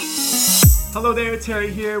Hello there,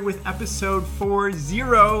 Terry here with episode 40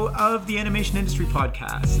 of the Animation Industry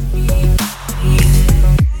Podcast.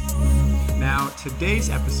 Now, today's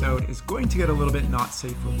episode is going to get a little bit not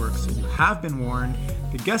safe for work, so you have been warned.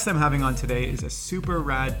 The guest I'm having on today is a super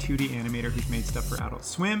rad 2D animator who's made stuff for Adult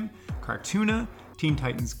Swim, Cartoona, Teen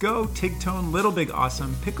Titans Go, Tigtone, Little Big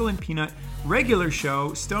Awesome, Pickle and Peanut, Regular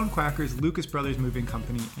Show, Stone Quackers, Lucas Brothers Moving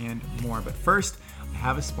Company, and more. But first, I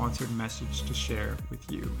have a sponsored message to share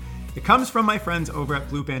with you. It comes from my friends over at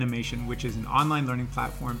Bloop Animation, which is an online learning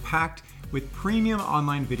platform packed with premium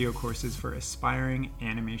online video courses for aspiring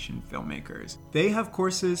animation filmmakers. They have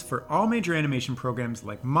courses for all major animation programs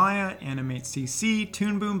like Maya, Animate CC,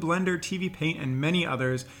 Toon Boom, Blender, TV Paint, and many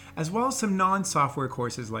others, as well as some non-software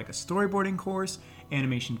courses like a storyboarding course,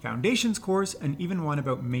 animation foundations course, and even one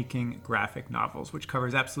about making graphic novels, which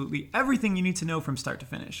covers absolutely everything you need to know from start to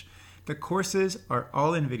finish. The courses are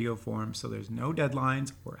all in video form, so there's no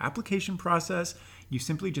deadlines or application process. You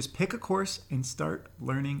simply just pick a course and start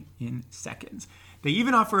learning in seconds. They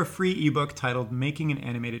even offer a free ebook titled Making an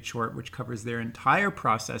Animated Short, which covers their entire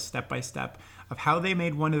process step by step of how they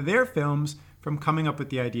made one of their films, from coming up with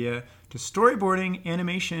the idea to storyboarding,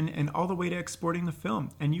 animation, and all the way to exporting the film.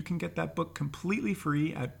 And you can get that book completely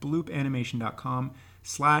free at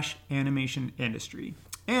bloopanimation.com/animationindustry.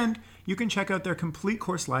 And you can check out their complete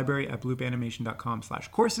course library at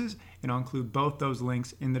bloopanimation.com/courses, and I'll include both those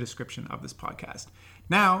links in the description of this podcast.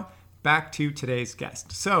 Now, back to today's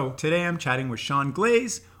guest. So today I'm chatting with Sean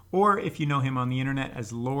Glaze, or if you know him on the internet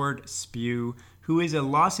as Lord Spew, who is a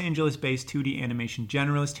Los Angeles-based 2D animation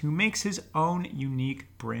generalist who makes his own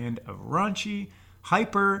unique brand of raunchy,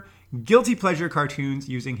 hyper, guilty pleasure cartoons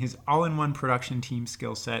using his all-in-one production team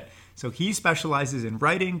skill set. So he specializes in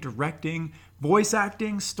writing, directing, voice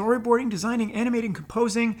acting, storyboarding, designing, animating,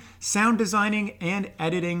 composing, sound designing, and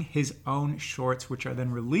editing his own shorts, which are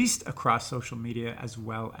then released across social media as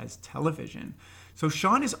well as television. So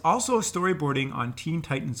Sean is also storyboarding on Teen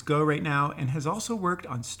Titans Go right now, and has also worked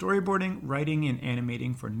on storyboarding, writing, and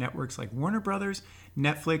animating for networks like Warner Brothers,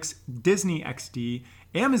 Netflix, Disney XD,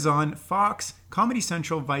 Amazon, Fox, Comedy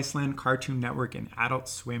Central, Viceland, Cartoon Network, and Adult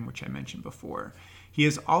Swim, which I mentioned before. He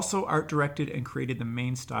has also art directed and created the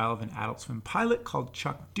main style of an Adult Swim pilot called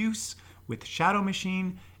Chuck Deuce with Shadow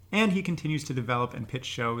Machine, and he continues to develop and pitch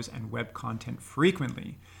shows and web content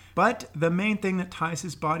frequently. But the main thing that ties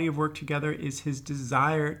his body of work together is his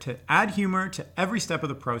desire to add humor to every step of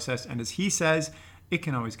the process, and as he says, it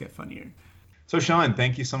can always get funnier. So Sean,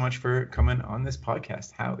 thank you so much for coming on this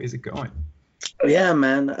podcast. How is it going? Yeah,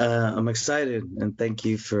 man, I'm excited, and thank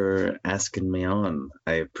you for asking me on.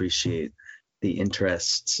 I appreciate the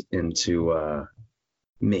interest into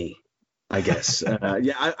me, I guess.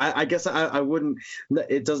 I guess I wouldn't.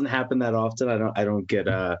 It doesn't happen that often. I don't get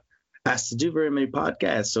asked to do very many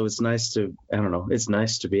podcasts, so it's nice to. I don't know. It's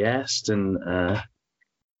nice to be asked, and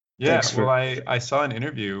I saw an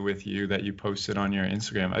interview with you that you posted on your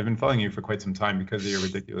Instagram. I've been following you for quite some time because of your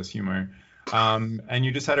ridiculous humor. And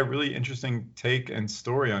you just had a really interesting take and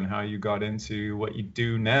story on how you got into what you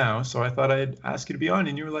do now. So I thought I'd ask you to be on,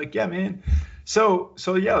 and you were like, yeah, man. So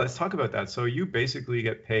yeah, let's talk about that. So you basically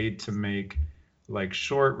get paid to make like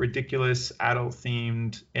short, ridiculous, adult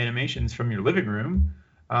themed animations from your living room.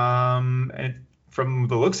 And from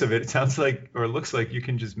the looks of it, it sounds like, or it looks like you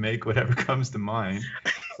can just make whatever comes to mind.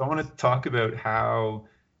 So I want to talk about how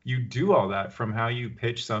you do all that, from how you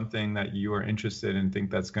pitch something that you are interested in, think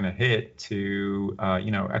that's going to hit, to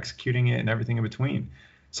executing it and everything in between.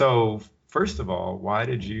 So first of all, why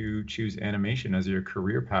did you choose animation as your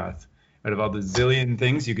career path out of all the zillion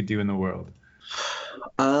things you could do in the world?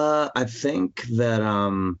 I think that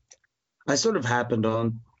I sort of happened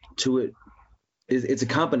on to it. It's a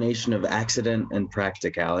combination of accident and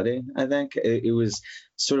practicality. I think it was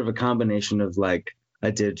sort of a combination of, like, I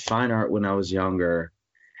did fine art when I was younger,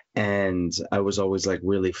 and I was always like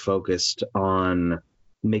really focused on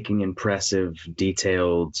making impressive,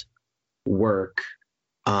 detailed work.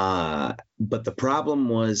 But the problem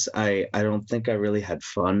was I don't think I really had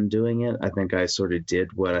fun doing it. I think I sort of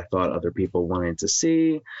did what I thought other people wanted to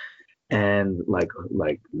see. And like,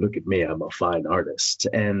 look at me, I'm a fine artist.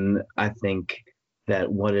 And I think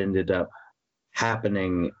that what ended up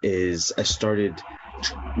happening is I started,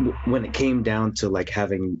 when it came down to like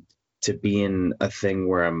having to be in a thing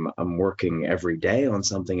where I'm working every day on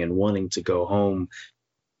something and wanting to go home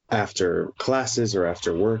after classes or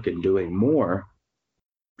after work and doing more,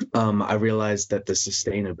 I realized that the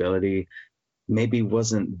sustainability maybe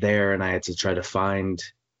wasn't there, and I had to try to find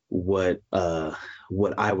what I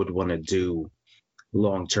would want to do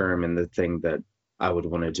long term, and the thing that I would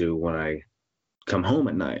want to do when I come home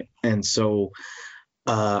at night. And so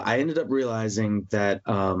I ended up realizing that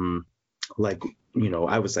like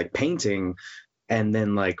I was like painting, and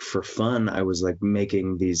then like for fun I was like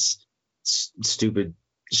making these stupid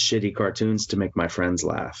shitty cartoons to make my friends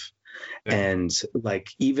laugh. Yeah. And like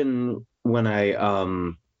even when I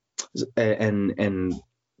and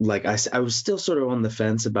like I was still sort of on the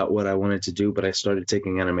fence about what I wanted to do, but I started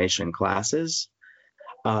taking animation classes,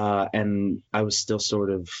 and I was still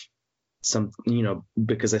sort of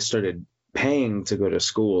because I started paying to go to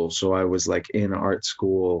school, so I was like in art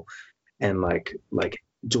school, and like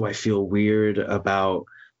do I feel weird about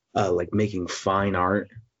like making fine art,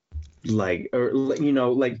 like, or like,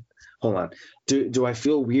 hold on, do I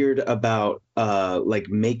feel weird about like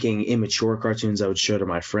making immature cartoons I would show to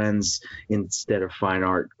my friends instead of fine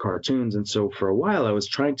art cartoons? And so for a while I was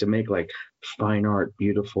trying to make like fine art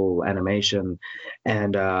beautiful animation,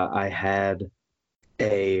 and a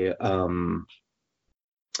um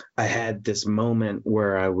I had this moment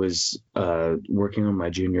where I was working on my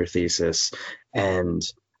junior thesis, and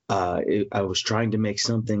I was trying to make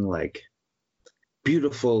something like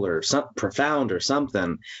beautiful or some profound or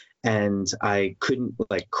something, and I couldn't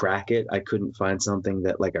like crack it. I couldn't find something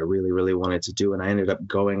that like I really really wanted to do, and I ended up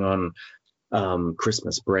going on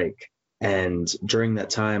Christmas break. And during that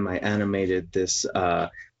time, I animated this or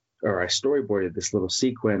I storyboarded this little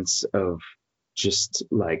sequence of just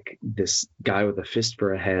like this guy with a fist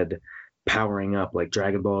for a head powering up like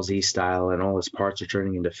Dragon Ball Z style, and all his parts are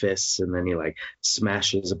turning into fists, and then he like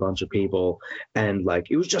smashes a bunch of people, and like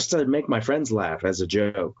it was just to make my friends laugh as a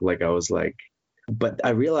joke. Like I was like, but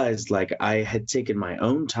I realized like I had taken my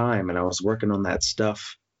own time and I was working on that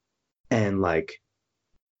stuff, and like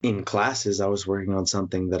in classes I was working on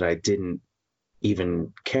something that I didn't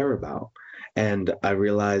even care about. And I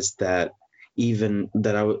realized that even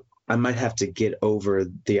that I might have to get over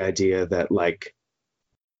the idea that like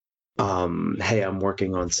hey, I'm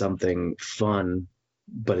working on something fun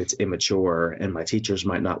but it's immature and my teachers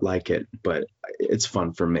might not like it, but it's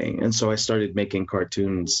fun for me. And so I started making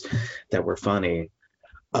cartoons that were funny,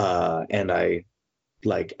 and I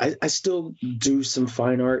still do some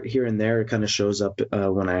fine art here and there. It kind of shows up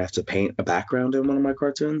when I have to paint a background in one of my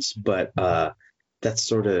cartoons, but that's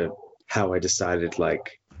sort of how I decided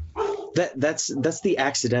like that's the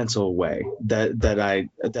accidental way that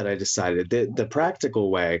I decided. The practical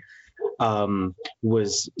way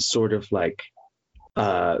was sort of like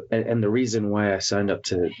and the reason why I signed up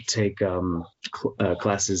to take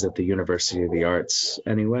classes at the University of the Arts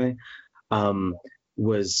anyway, um,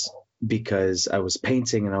 was because I was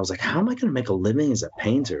painting and I was like, how am I going to make a living as a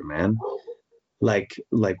painter, man? Like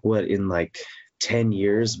what, in like 10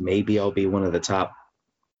 years, maybe I'll be one of the top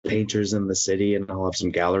painters in the city and I'll have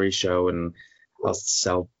some gallery show and I'll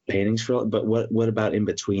sell paintings for, but what about in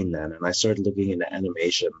between then? And I started looking into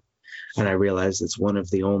animation, and I realized it's one of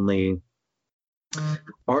the only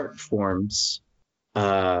art forms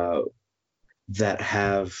uh, that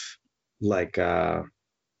have like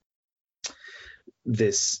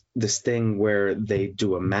this thing where they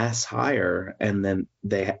do a mass hire and then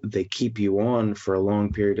they keep you on for a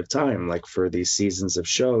long period of time. Like for these seasons of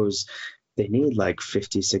shows, they need like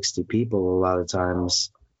 50, 60 people a lot of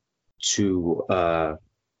times to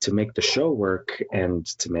make the show work, and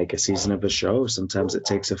to make a season of a show sometimes it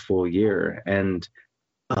takes a full year. And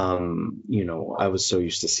I was so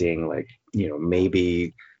used to seeing like,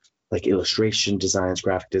 maybe like illustration designs,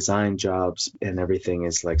 graphic design jobs, and everything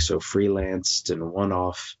is like so freelanced and one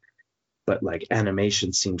off. But like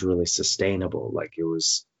animation seemed really sustainable. Like it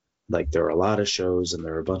was like there are a lot of shows and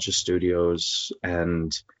there are a bunch of studios,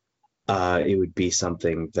 and it would be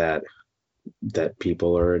something that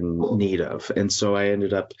people are in need of. And so I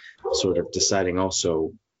ended up sort of deciding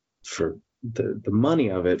also for the money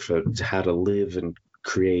of it, for how to live and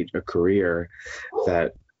create a career,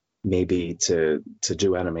 that maybe to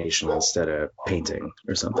do animation instead of painting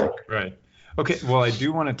or something. Right. Okay. Well, I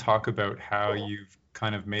do want to talk about how you've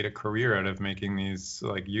kind of made a career out of making these,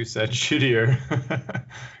 like you said, shittier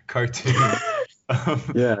cartoons.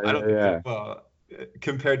 Yeah, I don't think yeah. that, well,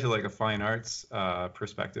 compared to like a fine arts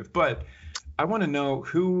perspective, but I want to know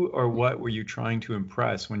who or what were you trying to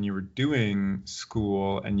impress when you were doing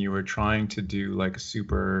school and you were trying to do like a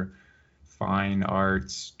super fine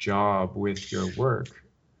arts job with your work?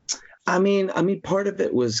 I mean, part of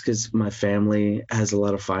it was because my family has a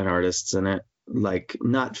lot of fine artists in it. Like,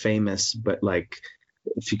 not famous, but like,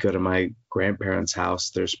 if you go to my grandparents' house,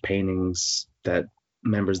 there's paintings that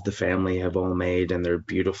members of the family have all made, and they're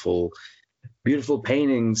beautiful, beautiful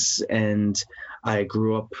paintings. And I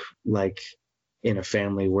grew up like in a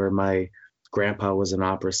family where my grandpa was an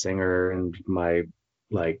opera singer, and my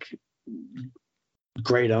like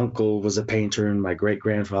great uncle was a painter, and my great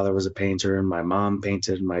grandfather was a painter, and my mom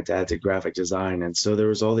painted, and my dad did graphic design. And so there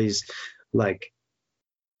was all these like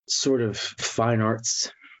sort of fine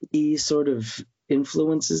arts sort of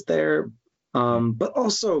influences there. But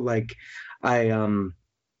also like I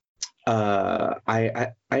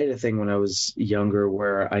I had a thing when I was younger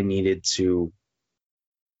where I needed to.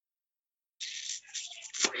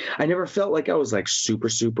 I never felt like I was like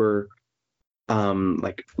super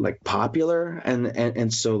like popular,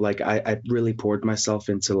 and so like I really poured myself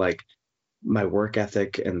into like my work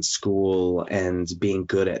ethic and school and being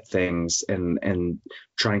good at things, and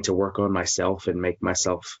trying to work on myself and make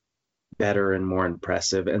myself better and more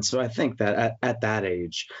impressive. And so I think that at that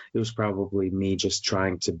age, it was probably me just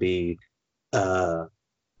uh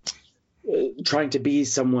trying to be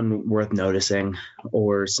someone worth noticing,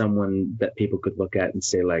 or someone that people could look at and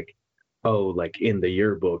say like, oh, like in the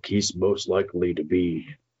yearbook he's most likely to be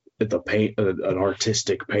the paint an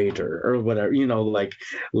artistic painter or whatever,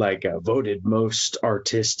 like voted most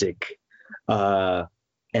artistic. uh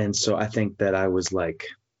and so I think that I was like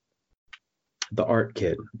the art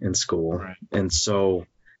kid in school. Right. And so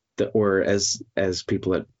or as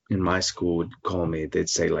people in my school would call me, they'd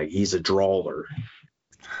say like he's a drawer.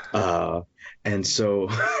 And so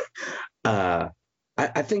uh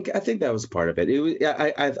I think that was part of it. It was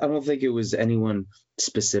I don't think it was anyone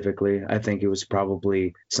specifically. I think it was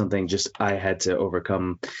probably something just I had to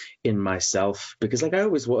overcome in myself, because like I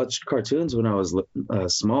always watched cartoons when I was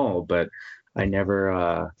small, but I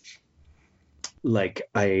never like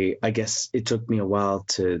I guess it took me a while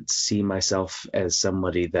to see myself as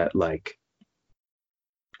somebody that like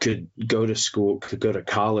could go to school, could go to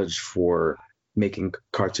college for making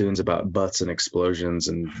cartoons about butts and explosions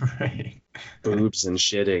and Right. boobs and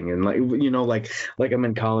shitting, and like I'm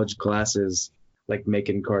in college classes like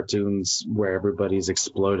making cartoons where everybody's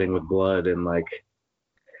exploding with blood, and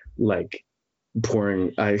like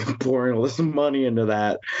pouring all this money into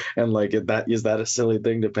that, and like that is that a silly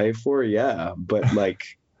thing to pay for? Yeah, but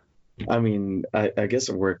like I mean, I guess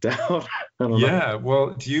it worked out. I don't know. Yeah,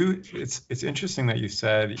 well, it's interesting that you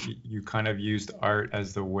said you kind of used art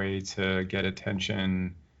as the way to get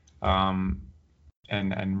attention, um,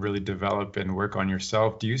 and really develop and work on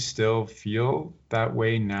yourself. Do you still feel that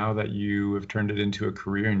way now that you have turned it into a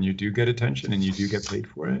career and you do get attention and you do get paid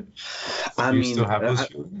for it? I Do you mean, still have those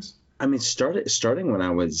feelings? I mean, starting when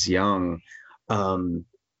I was young, um,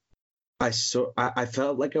 I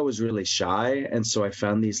felt like I was really shy, and so I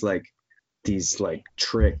found these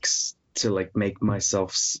tricks to like make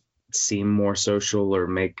myself seem more social, or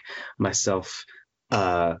make myself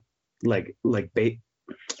uh like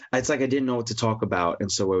it's like I didn't know what to talk about,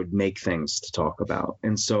 and so I would make things to talk about.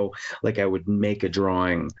 And so like I would make a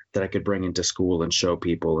drawing that I could bring into school and show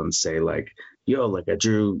people and say like, yo, like I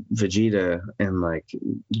drew Vegeta, and like,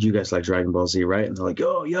 you guys like Dragon Ball Z, right? And they're like,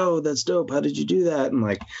 oh, yo, that's dope, how did you do that? And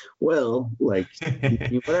like, well, like,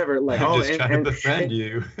 whatever, like, I'm oh, just trying to befriend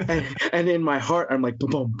you. and in my heart I'm like,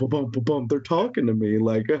 boom, boom, boom, boom, boom, they're talking to me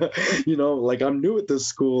like, like I'm new at this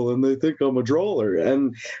school and they think I'm a drawer.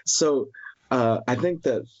 And so I think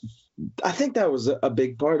that was a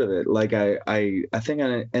big part of it. Like I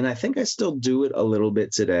think I still do it a little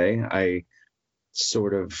bit today. I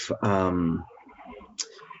sort of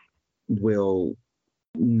will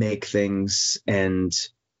make things, and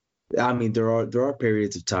I mean there are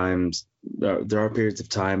periods of times there are periods of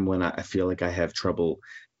time when I feel like I have trouble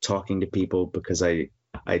talking to people, because I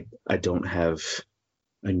don't have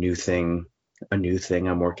a new thing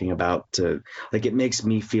I'm working about to, like, it makes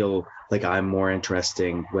me feel like I'm more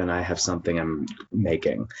interesting when I have something I'm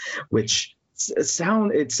making, which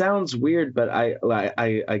it sounds weird, but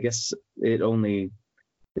I guess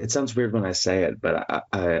it sounds weird when I say it, but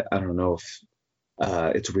I don't know if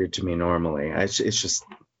it's weird to me normally. It's just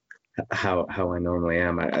how I normally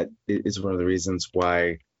am. It's one of the reasons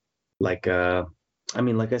why, like I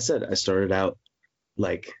mean, like I said, I started out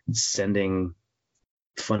like sending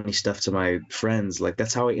funny stuff to my friends. Like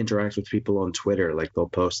that's how I interact with people on Twitter. Like they'll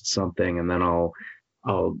post something, and then I'll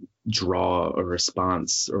draw a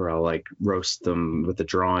response, or I'll like roast them with a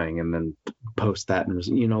drawing and then post that,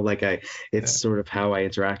 and like it's sort of how I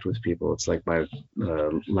interact with people. It's like my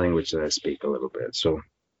language that I speak a little bit. So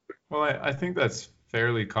Well, I think that's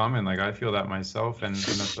fairly common. Like I feel that myself, and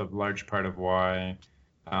that's a large part of why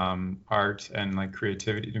art and like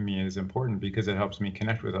creativity to me is important, because it helps me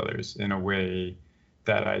connect with others in a way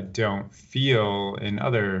that I don't feel in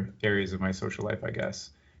other areas of my social life, I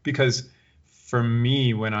guess. Because for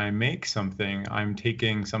me, when I make something, I'm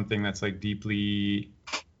taking something that's like deeply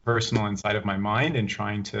personal inside of my mind and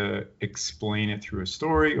trying to explain it through a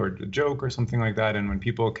story or a joke or something like that. And when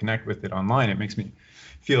people connect with it online, it makes me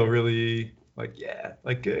feel really like, yeah,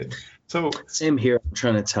 like good. So Same here. I'm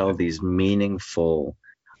trying to tell these meaningful,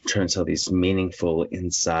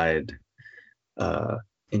 inside,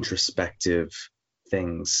 introspective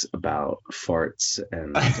things about farts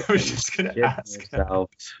and, I was and just gonna shitting ask. yourself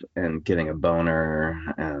and getting a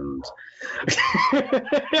boner and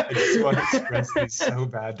I just want to express these so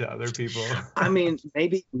bad to other people. I mean,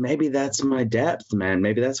 maybe that's my depth, man.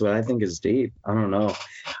 Maybe that's what I think is deep. I don't know.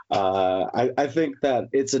 I think that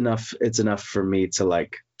it's enough for me to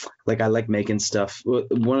like I like making stuff.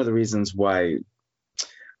 One of the reasons why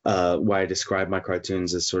I describe my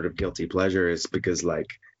cartoons as sort of guilty pleasure is because like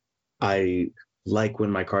I like when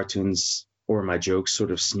my cartoons or my jokes sort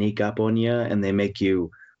of sneak up on you and they make you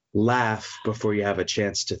laugh before you have a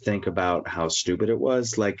chance to think about how stupid it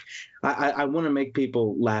was. Like I want to make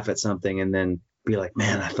people laugh at something and then be like,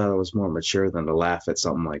 man, I thought I was more mature than to laugh at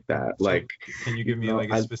something like that. So Like, can you give me like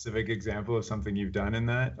a specific example of something you've done in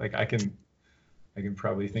that? Like I can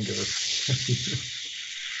probably think of a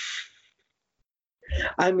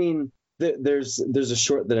I mean, there's a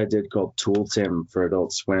short that I did called Tool Tim for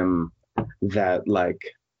Adult Swim that like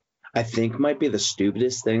I think might be the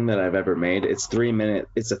stupidest thing that I've ever made. It's a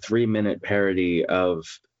 3 minute parody of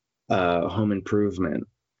Home Improvement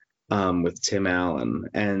with Tim Allen,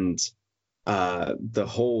 and the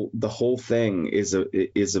whole thing is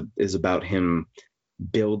about him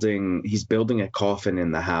he's building a coffin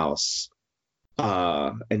in the house,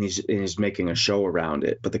 and he's making a show around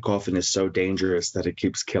it, but the coffin is so dangerous that it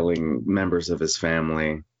keeps killing members of his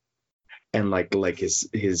family, and like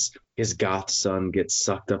his goth son gets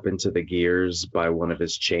sucked up into the gears by one of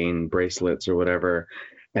his chain bracelets or whatever,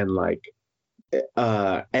 and like it's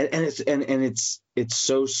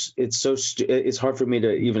hard for me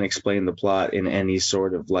to even explain the plot in any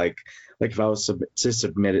sort of like if I was to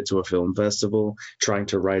submit it to a film festival, trying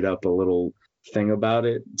to write up a little thing about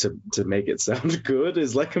it to make it sound good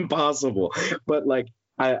is like impossible. But like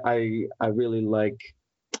I really like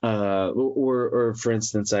or for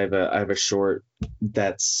instance, I have a short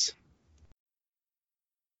that's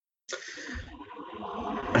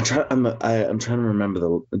I'm trying to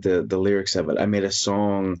remember the lyrics of it. I made a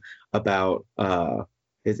song about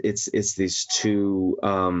it's these two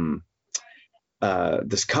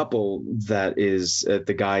this couple that is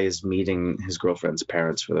the guy is meeting his girlfriend's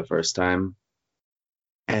parents for the first time,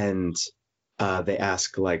 and they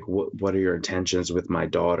ask like what are your intentions with my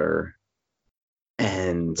daughter,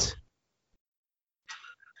 and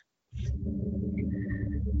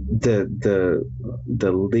the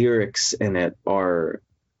lyrics in it are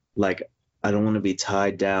like, I don't want to be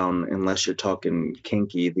tied down unless you're talking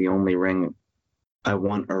kinky. The only ring I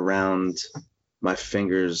want around my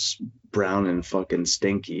fingers brown and fucking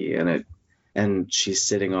stinky, and she's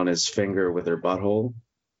sitting on his finger with her butthole,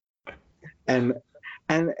 and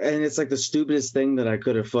it's like the stupidest thing that I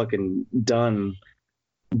could have fucking done,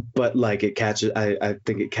 but like I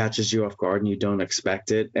think it catches you off guard and you don't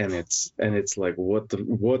expect it, and it's like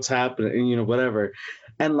what's happening, you know, whatever.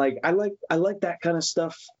 And like I like that kind of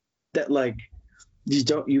stuff that like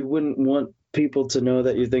you wouldn't want people to know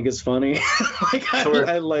that you think is funny. Like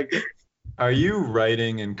I like. Are you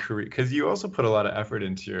writing and career? Because you also put a lot of effort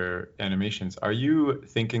into your animations. Are you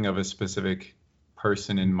thinking of a specific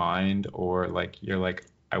person in mind, or like you're like,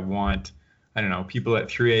 I want, I don't know, people at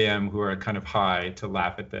 3 a.m. who are kind of high to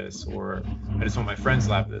laugh at this, or I just want my friends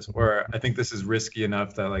to laugh at this, or I think this is risky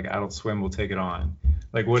enough that like Adult Swim will take it on.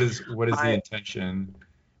 Like, what is the intention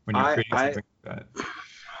when you're creating something like that?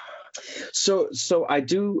 So I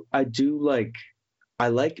do like, I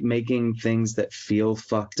like making things that feel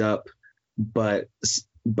fucked up, but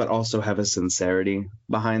also have a sincerity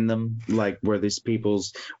behind them, like where these people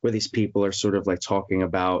are sort of like talking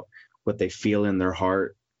about what they feel in their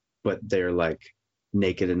heart, but they're like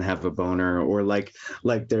naked and have a boner, or like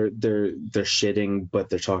they're shitting but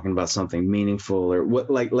they're talking about something meaningful, or what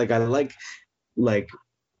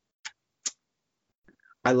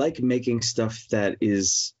I like making stuff that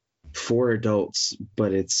is for adults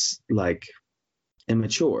but it's like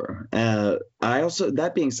immature.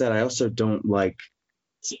 That being said, I also don't like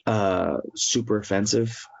super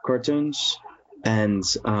offensive cartoons, and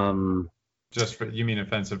You mean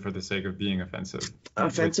offensive for the sake of being offensive?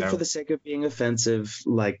 Offensive for the sake of being offensive,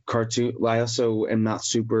 like cartoon. I also am not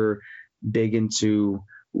super big into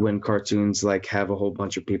when cartoons like have a whole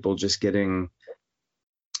bunch of people just getting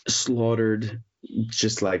slaughtered,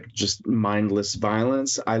 just mindless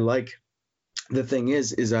violence. I like, the thing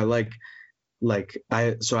is I like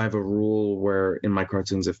I have a rule where in my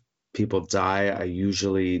cartoons, people die, I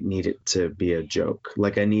usually need it to be a joke.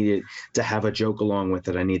 Like I need it to have a joke along with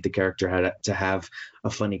it. I need the character to have a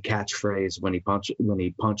funny catchphrase when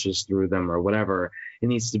he punches through them or whatever. It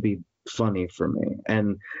needs to be funny for me.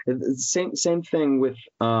 And same thing with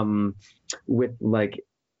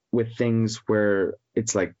things where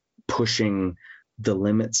it's like pushing the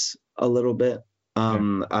limits a little bit.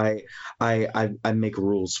 I make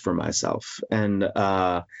rules for myself, and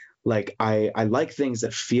like I like things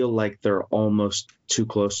that feel like they're almost too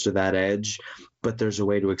close to that edge, but there's a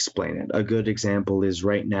way to explain it. A good example is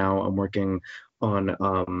right now I'm working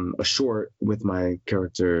on a short with my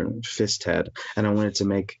character Fisthead, and I wanted to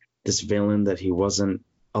make this villain that he wasn't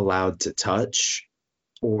allowed to touch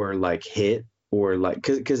or like hit or like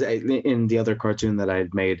because in the other cartoon that I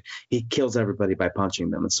had made, he kills everybody by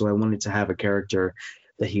punching them, and so I wanted to have a character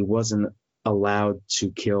that he wasn't allowed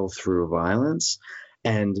to kill through violence.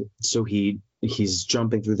 And so he's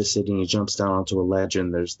jumping through the city and he jumps down onto a ledge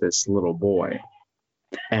and there's this little boy.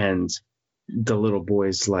 And the little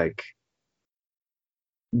boy's like,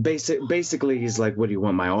 basically he's like, what do you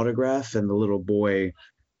want, my autograph? And the little boy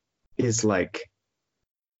is like,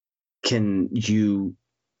 can you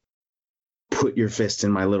put your fist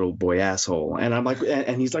in my little boy asshole? And I'm like,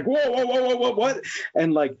 and he's like, whoa, what?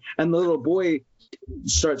 And the little boy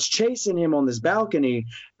starts chasing him on this balcony,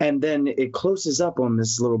 and then it closes up on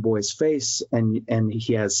this little boy's face, and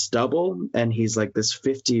he has stubble, and he's like this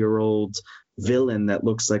 50-year-old villain that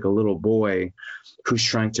looks like a little boy who's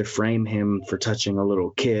trying to frame him for touching a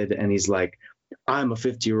little kid. And he's like, I'm a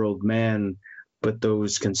 50-year-old man, but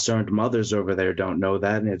those concerned mothers over there don't know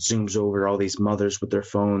that. And it zooms over all these mothers with their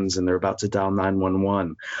phones and they're about to dial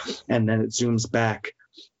 911. And then it zooms back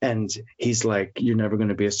and he's like, you're never going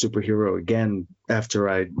to be a superhero again after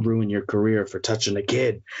I ruin your career for touching a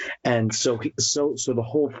kid. And so the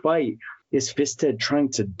whole fight is Fisthead trying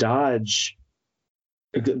to dodge.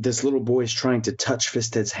 This little boy is trying to touch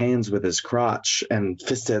Fisthead's hands with his crotch, and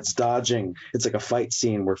Fisthead's dodging. It's like a fight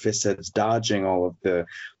scene where Fisthead's dodging all of the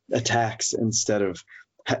attacks instead of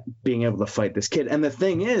being able to fight this kid. And the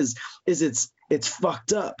thing is it's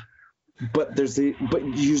fucked up. But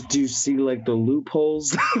you do see like the loopholes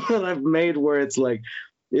that I've made where it's like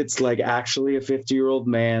actually a 50-year-old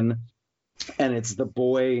man, and it's the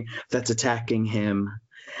boy that's attacking him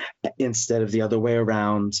instead of the other way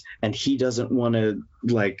around, and he doesn't want to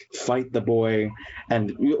like fight the boy,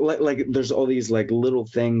 and like there's all these like little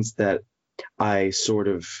things that I sort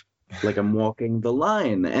of like I'm walking the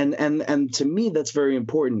line, and to me that's very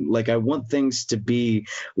important. Like I want things to be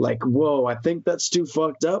like, whoa, I think that's too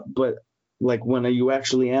fucked up, but like when you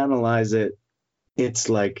actually analyze it, it's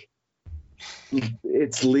like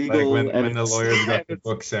it's legal. Like when the lawyers got the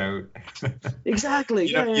books out. Exactly.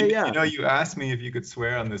 Yeah. You know, you asked me if you could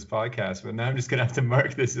swear on this podcast, but now I'm just gonna have to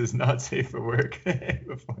mark this as not safe for work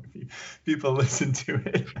before people listen to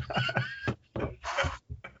it.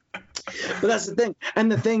 But that's the thing.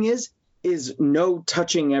 And the thing is no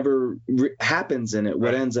touching ever happens in it.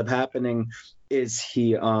 What ends up happening is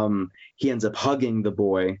he ends up hugging the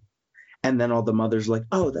boy, and then all the mothers are like,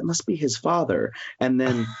 oh, that must be his father. And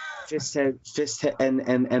then Fisthead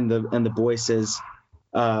and the boy says,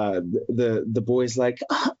 the boy's like,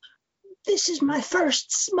 oh, this is my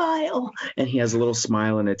first smile. And he has a little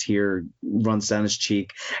smile and a tear runs down his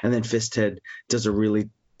cheek. And then Fisthead does a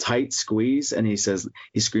really tight squeeze and he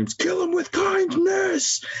screams, kill him with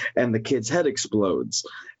kindness, and the kid's head explodes,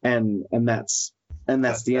 and that's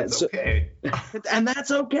the end. Okay. And that's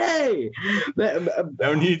okay.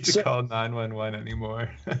 No need to call 911 anymore.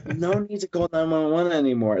 No need to call 911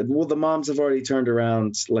 anymore. Well, the moms have already turned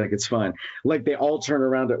around, like it's fine. Like they all turn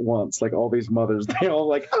around at once. Like all these mothers, they all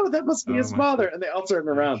like, oh, that must be his father, and they all turn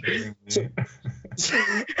around.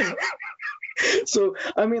 So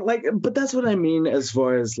I mean, like, but that's what I mean as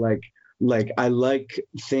far as like I like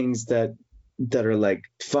things that are like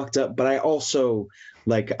fucked up, but I also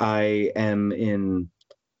like I am in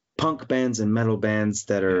punk bands and metal bands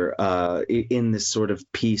that are in this sort of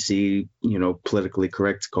PC, you know, politically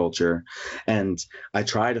correct culture, and I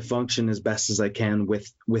try to function as best as I can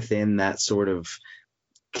within that sort of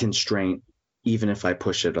constraint, even if I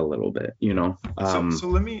push it a little bit, you know. So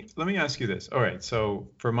let me ask you this. All right. So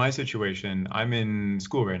for my situation, I'm in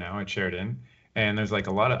school right now at Sheridan, and there's like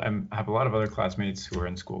I have a lot of other classmates who are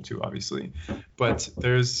in school too, obviously, but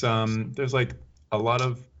there's like a lot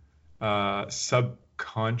of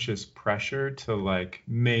subconscious pressure to like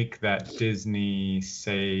make that Disney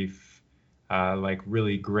safe, like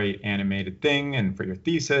really great animated thing, and for your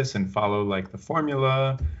thesis and follow like the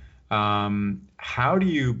formula. How do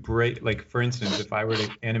you break, like, for instance, if I were to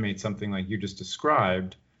animate something like you just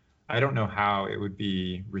described, I don't know how it would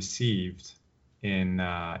be received in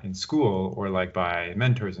school or like by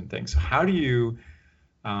mentors and things. So how do you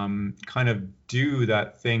kind of do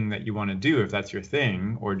that thing that you want to do, if that's your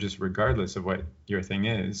thing, or just regardless of what your thing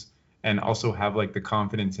is, and also have like the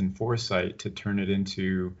confidence and foresight to turn it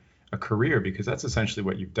into a career, because that's essentially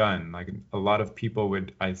what you've done. Like a lot of people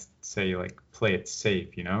would, I say, like play it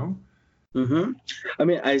safe, you know? Hmm. I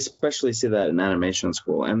mean, I especially see that in animation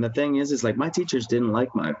school. And the thing is like my teachers didn't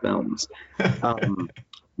like my films. Um,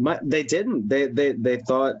 they didn't. They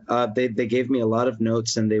thought they gave me a lot of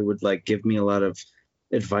notes, and they would like give me a lot of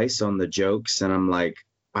advice on the jokes. And I'm like,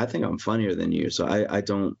 I think I'm funnier than you, so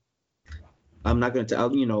I'm not going to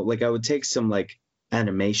tell, like I would take some like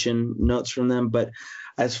animation notes from them. But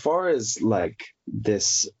as far as like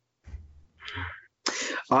this,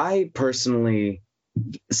 I personally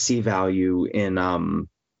see value in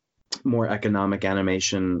more economic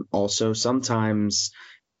animation. Also, sometimes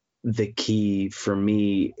the key for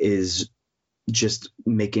me is just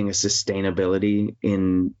making a sustainability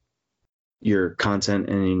in your content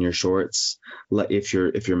and in your shorts, like if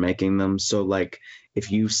you're making them. So like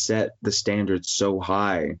if you set the standard so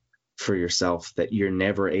high for yourself that you're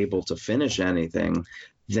never able to finish anything,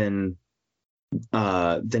 then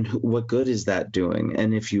what good is that doing?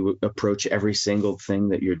 And if you approach every single thing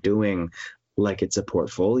that you're doing like it's a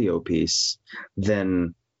portfolio piece,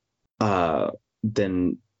 then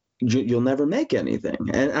you'll never make anything.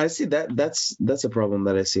 And I see that's a problem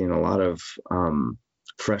that I see in a lot of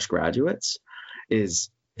fresh graduates, is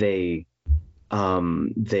they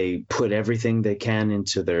put everything they can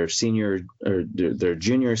into their senior or their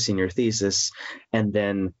junior senior thesis, and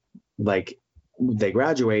then like they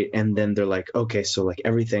graduate, and then they're like, okay, so like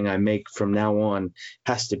everything I make from now on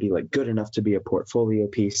has to be like good enough to be a portfolio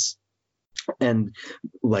piece. And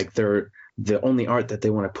like the only art that they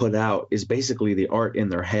want to put out is basically the art in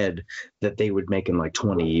their head that they would make in like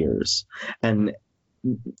 20 years. And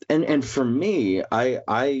for me,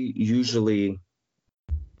 I usually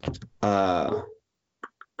I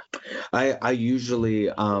usually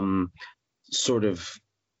sort of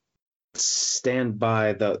stand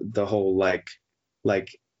by the whole like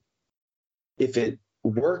if it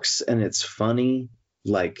works and it's funny,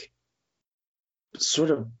 like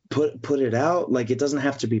sort of put it out. Like it doesn't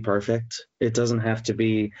have to be perfect. It doesn't have to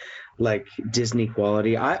be like Disney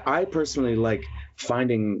quality. I personally like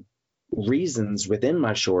finding reasons within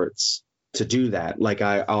my shorts to do that. Like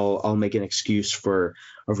I'll make an excuse for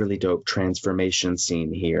a really dope transformation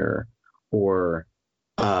scene here, or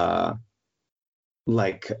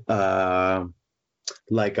like I'll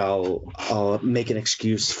make an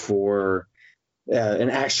excuse for an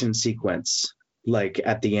action sequence like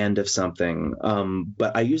at the end of something.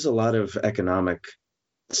 But I use a lot of economic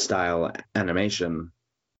style animation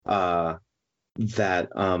that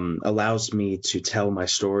allows me to tell my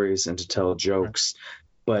stories and to tell jokes,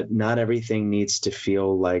 but not everything needs to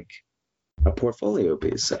feel like a portfolio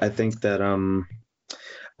piece. I think that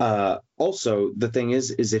also the thing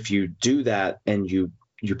is if you do that and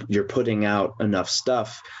you're putting out enough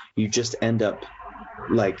stuff, you just end up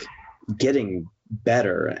like getting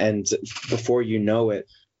better, and before you know it,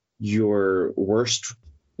 your worst,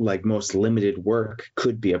 like most limited work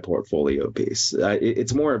could be a portfolio piece.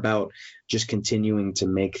 It's more about just continuing to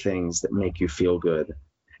make things that make you feel good.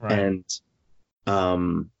 Right.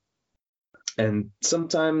 And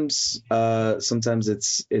sometimes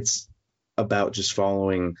it's about just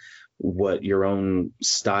following what your own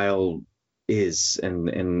style is,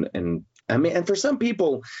 and I mean, and for some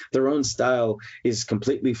people their own style is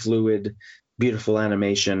completely fluid, beautiful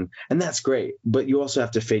animation, and that's great. But you also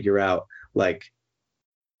have to figure out, like,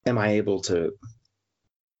 am I able to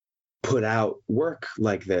put out work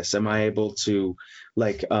like this? Am I able to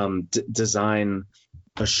like design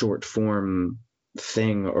a short form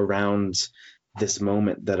thing around this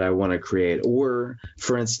moment that I want to create? Or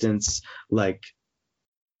for instance, like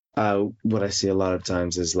what I see a lot of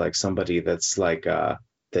times is like somebody that's like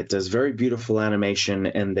that does very beautiful animation,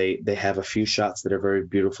 and they have a few shots that are very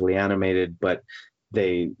beautifully animated, but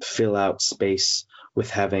they fill out space with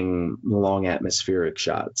having long atmospheric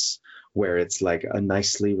shots where it's like a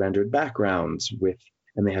nicely rendered background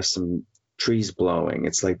and they have some trees blowing.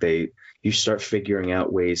 It's like you start figuring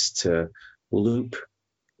out ways to loop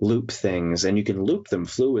things, and you can loop them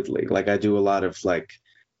fluidly. Like I do a lot of like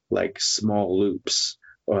small loops,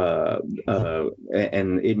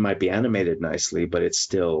 and it might be animated nicely, but it's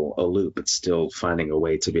still a loop. It's still finding a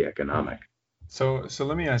way to be economic. So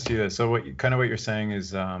let me ask you this. So what you're saying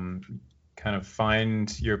is kind of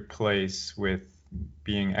find your place with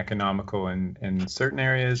being economical in certain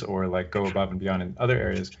areas, or like go above and beyond in other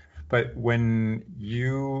areas. But when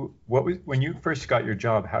you first got your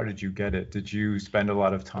job, how did you get it? Did you spend a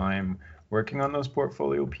lot of time working on those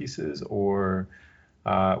portfolio pieces, or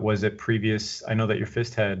was it previous? I know that your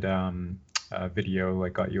Fisthead video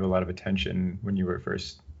like got you a lot of attention when you were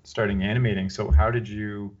first starting animating. So how did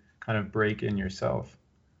you kind of break in yourself?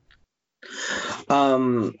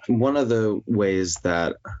 One of the ways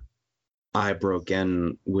that I broke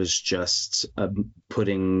in was just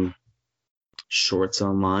putting shorts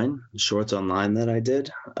online that I did,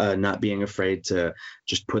 not being afraid to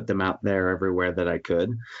just put them out there everywhere that I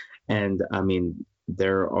could. And I mean,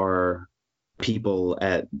 there are people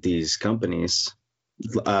at these companies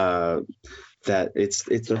that it's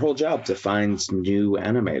their whole job to find new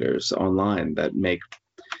animators online that make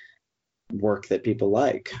work that people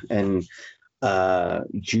like. And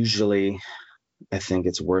usually I think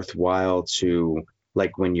it's worthwhile to,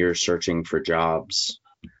 like, when you're searching for jobs,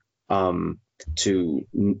 to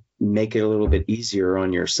make it a little bit easier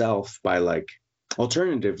on yourself by, like,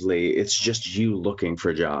 alternatively, it's just you looking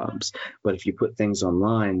for jobs. But if you put things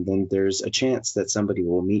online, then there's a chance that somebody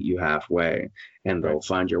will meet you halfway and they'll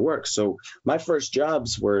find your work. So my first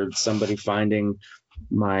jobs were somebody finding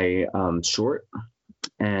my short,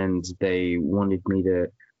 and they wanted me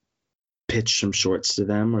to pitch some shorts to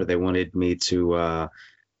them, or they wanted me to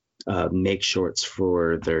make shorts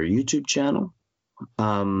for their YouTube channel.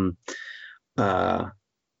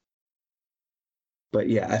 But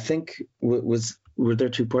yeah, I think were there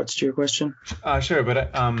two parts to your question? Sure,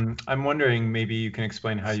 but I'm wondering, maybe you can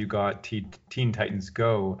explain how you got Teen Titans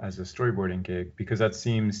Go as a storyboarding gig, because that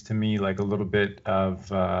seems to me like a little bit of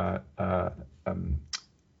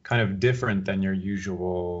kind of different than your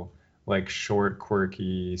usual, like, short,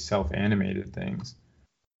 quirky, self-animated things.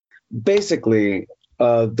 Basically,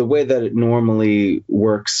 the way that it normally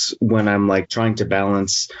works when I'm, like, trying to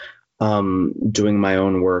balance doing my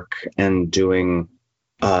own work and doing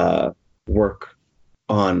work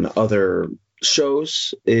on other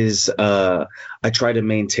shows is I try to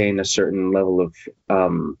maintain a certain level of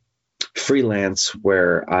freelance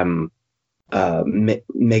where I'm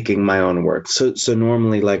making my own work. So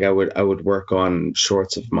normally, like, I would work on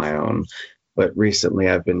shorts of my own, but recently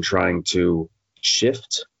I've been trying to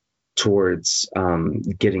shift towards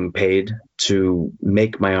getting paid to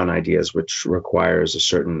make my own ideas, which requires a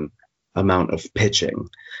certain amount of pitching.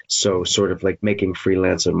 So sort of like making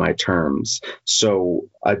freelance on my terms. So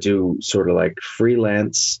I do sort of like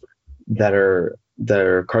freelance that are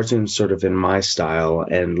cartoons sort of in my style.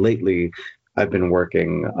 And lately I've been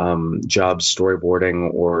working jobs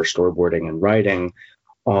storyboarding or storyboarding and writing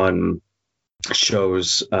on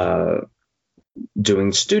shows,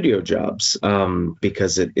 doing studio jobs,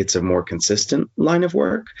 because it's a more consistent line of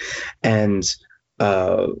work. And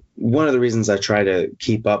one of the reasons I try to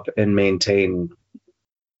keep up and maintain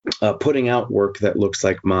putting out work that looks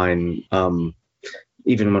like mine,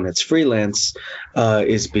 even when it's freelance,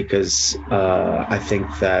 is because I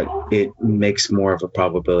think that it makes more of a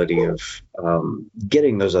probability of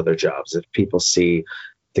getting those other jobs if people see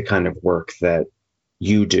the kind of work that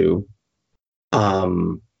you do,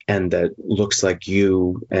 and that looks like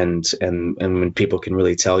you, and when people can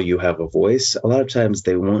really tell you have a voice. A lot of times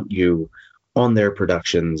they want you on their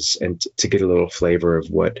productions and to get a little flavor of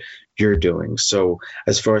what you're doing. So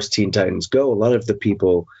as far as Teen Titans Go, a lot of the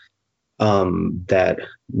people that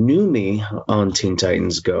knew me on Teen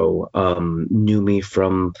Titans Go knew me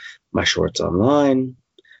from my shorts online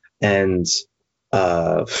and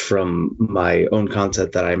from my own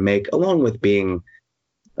content that I make, along with being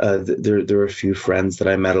there are a few friends that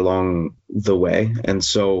I met along the way. And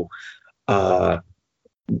so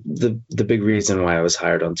the big reason why I was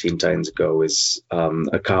hired on Teen Titans Go is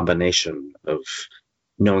a combination of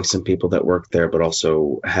knowing some people that work there, but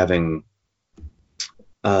also having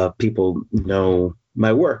people know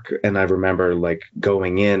my work. And I remember, like,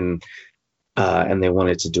 going in and they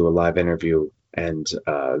wanted to do a live interview, and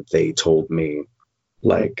they told me,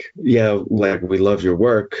 like, yeah, like, we love your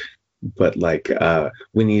work, but, like,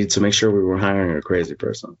 we needed to make sure we were hiring a crazy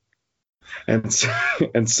person. And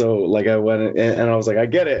so like I went and I was like, I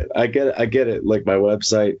get it. Like, my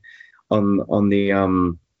website, on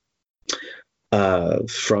the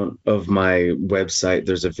front of my website,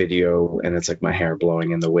 there's a video, and it's like my hair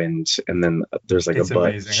blowing in the wind, and then there's like it's a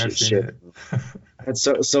butt amazing. And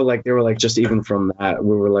so like they were like, just even from that,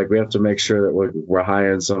 we were like, we have to make sure that we're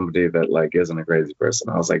hiring somebody that, like, isn't a crazy person.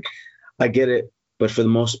 I was like, I get it, but for the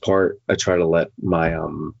most part, I try to let my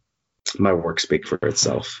my work speak for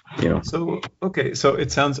itself, you know. So okay, so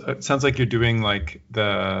it sounds like you're doing, like,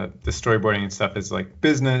 the storyboarding and stuff is like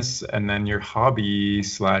business, and then your hobby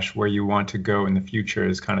 / where you want to go in the future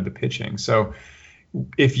is kind of the pitching. So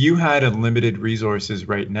if you had unlimited resources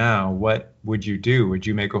right now, what would you do? Would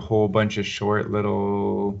you make a whole bunch of short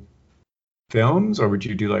little films, or would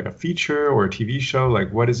you do like a feature or a TV show?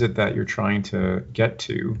 Like, what is it that you're trying to get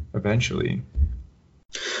to eventually?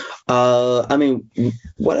 I mean,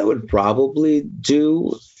 what I would probably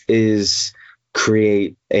do is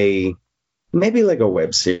create maybe like a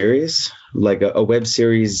web series, like a web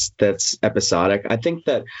series that's episodic. I think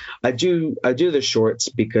that I do the shorts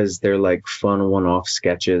because they're like fun one-off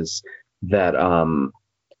sketches that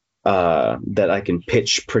that I can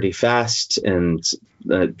pitch pretty fast, and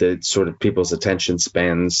the sort of people's attention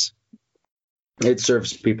spans. It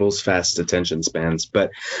serves people's fast attention spans, but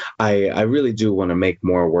I really do want to make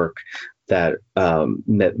more work that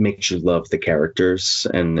that makes you love the characters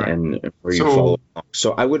and where you follow along.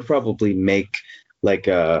 So I would probably make like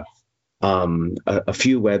a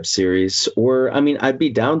few web series, or I mean, I'd be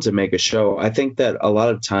down to make a show. I think that a lot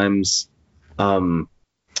of times the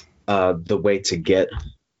way to get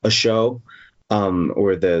a show,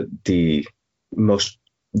 or the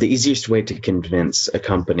easiest way to convince a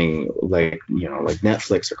company like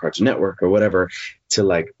Netflix or Cartoon Network or whatever to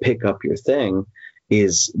like pick up your thing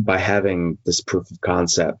is by having this proof of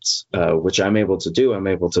concept, which I'm able to do. I'm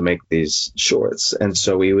able to make these shorts. And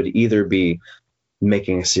so we would either be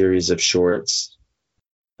making a series of shorts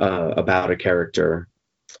about a character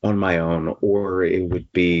on my own, or it would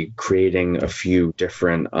be creating a few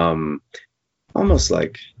different almost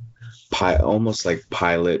like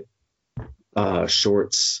pilot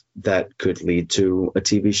shorts that could lead to a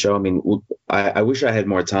TV show. I mean, I wish I had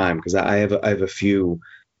more time, because I have a few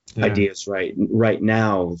ideas right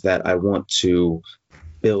now that I want to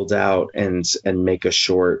build out and make a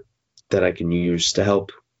short that I can use to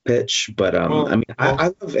help pitch. But I mean,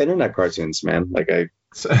 I love internet cartoons, man. Like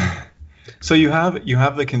So you have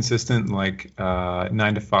the consistent like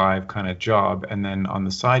 9 to 5 kind of job, and then on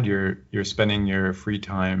the side you're spending your free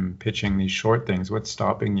time pitching these short things. What's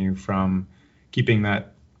stopping you from keeping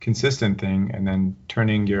that consistent thing and then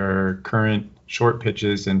turning your current short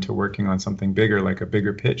pitches into working on something bigger, like a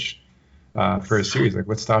bigger pitch for a series? Like,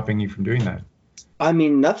 what's stopping you from doing that? I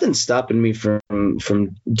mean, nothing's stopping me from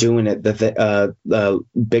doing it. The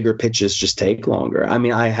bigger pitches just take longer. I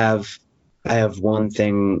mean, I have one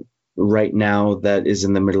thing right now that is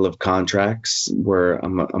in the middle of contracts where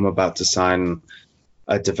I'm about to sign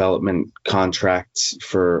a development contract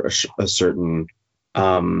for a certain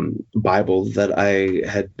Bible that I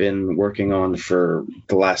had been working on for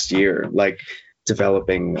the last year, like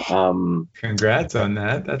developing. Congrats on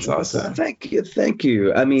that. That's awesome. Thank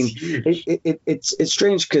you. I mean, it's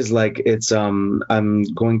strange because like it's I'm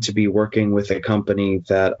going to be working with a company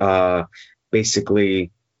that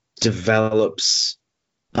basically develops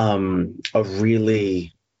a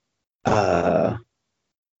really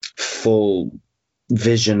full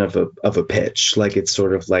vision of a pitch. Like, it's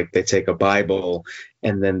sort of like they take a Bible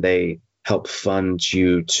and then they help fund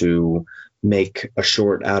you to make a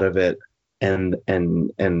short out of it, and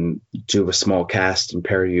do a small cast and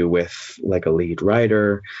pair you with like a lead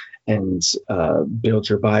writer, and build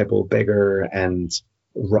your Bible bigger, and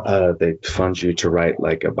they fund you to write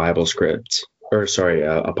like a Bible script, or sorry,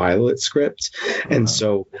 a pilot script. And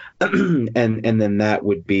so and then that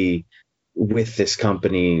would be with this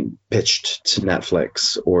company pitched to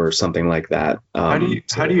Netflix or something like that. How do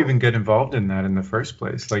you even get involved in that in the first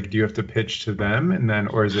place? Like, do you have to pitch to them, and then,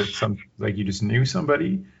 or is it like you just knew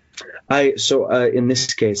somebody? In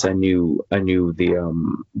this case, I knew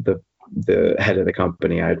the head of the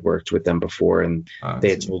company. I had worked with them before, and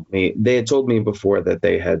they had told me before that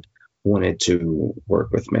they had wanted to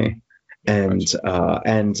work with me. And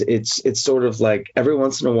it's sort of like every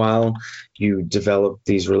once in a while you develop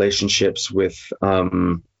these relationships with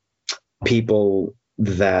people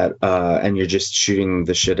that and you're just shooting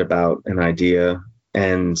the shit about an idea,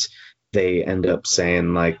 and they end up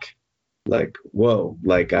saying like whoa,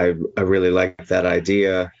 like I really like that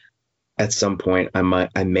idea. At some point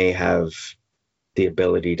I may have the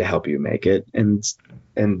ability to help you make it, and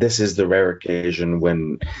this is the rare occasion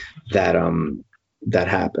when that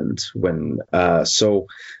happened. When so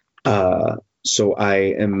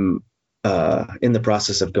I am in the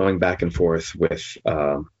process of going back and forth with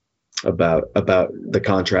about the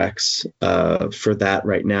contracts for that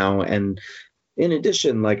right now. And in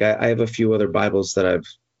addition, like I have a few other Bibles that I've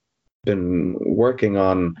been working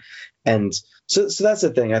on, and so that's the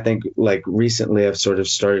thing. I think like recently I've sort of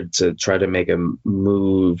started to try to make a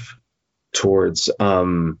move towards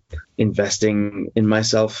investing in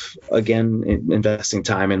myself again, investing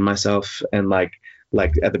time in myself. And like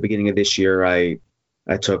at the beginning of this year, I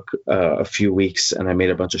took a few weeks and I made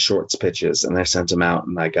a bunch of shorts pitches, and I sent them out,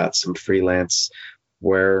 and I got some freelance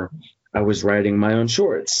where I was writing my own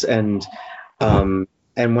shorts. And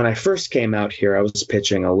when I first came out here, I was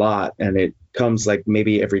pitching a lot, and it comes like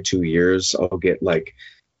maybe every 2 years I'll get like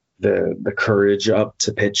the courage up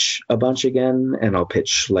to pitch a bunch again, and I'll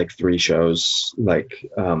pitch like 3 shows, like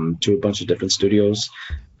to a bunch of different studios.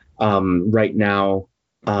 Right now,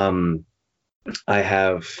 I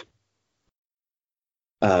have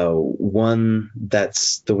one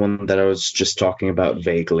that's the one that I was just talking about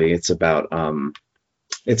vaguely. It's about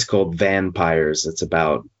it's called Vampires. It's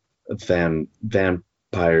about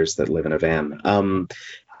vampires that live in a van.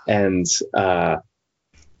 And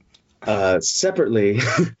separately,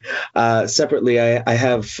 I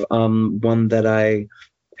have one that I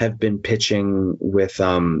have been pitching with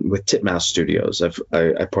Titmouse Studios.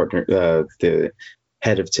 I partnered the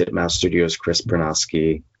head of Titmouse Studios, Chris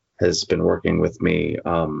Bernosky, has been working with me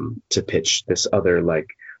to pitch this other, like,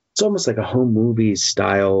 it's almost like a home movie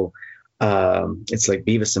style. It's like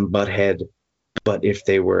Beavis and Butthead, but if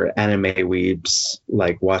they were anime weebs,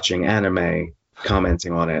 like watching anime,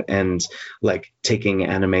 commenting on it, and like taking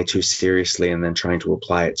anime too seriously and then trying to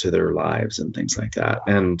apply it to their lives and things like that.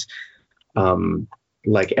 And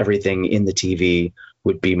like everything in the TV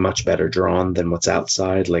would be much better drawn than what's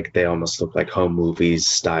outside. Like they almost look like home movies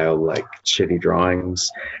style, like shitty drawings,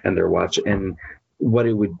 and they're watching. And what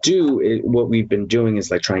it would do, what we've been doing is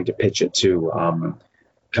like trying to pitch it to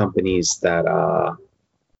companies that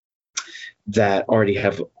already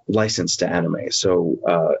have license to anime.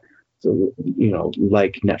 So you know,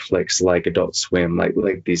 like Netflix, like Adult Swim, like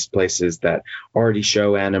these places that already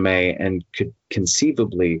show anime and could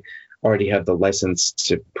conceivably already have the license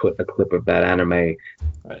to put a clip of that anime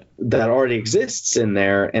that already exists in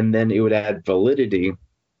there, and then it would add validity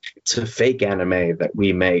to fake anime that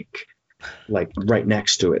we make, like right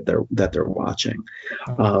next to it that they're watching.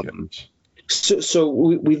 So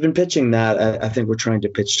we've been pitching that. I think we're trying to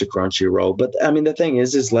pitch to Crunchyroll, but I mean the thing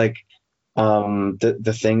is like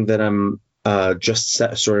the thing that I'm just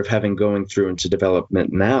sort of having going through into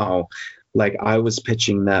development now. Like I was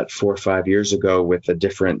pitching that 4 or 5 years ago with a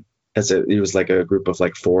different, it was like a group of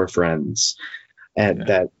like 4 friends, and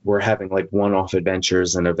that were having like one-off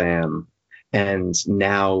adventures in a van, and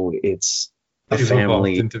now it's a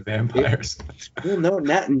family into vampires. They were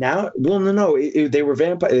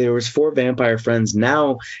vampire. There was 4 vampire friends.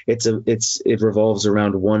 Now it revolves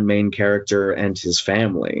around one main character and his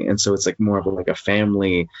family, and so it's like more of a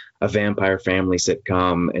vampire family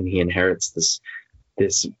sitcom, and he inherits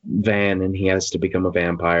this van, and he has to become a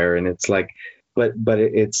vampire, and it's like, but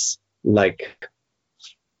it's like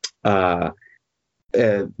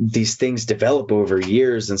these things develop over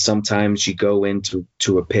years, and sometimes you go into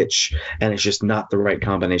a pitch and it's just not the right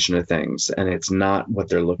combination of things, and it's not what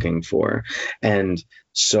they're looking for. And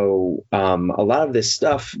so a lot of this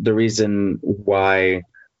stuff, the reason why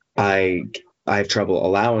I have trouble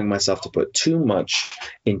allowing myself to put too much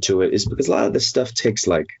into it is because a lot of this stuff takes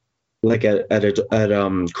like at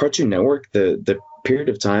Cartoon Network, the period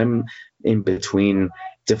of time in between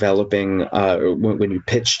developing when you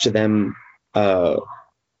pitch to them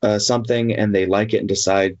something and they like it and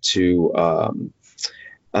decide to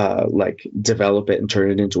like develop it and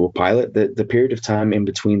turn it into a pilot, the period of time in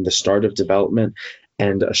between the start of development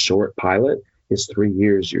and a short pilot is 3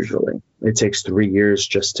 years usually. It takes 3 years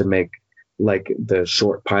just to make like the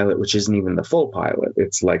short pilot, which isn't even the full pilot.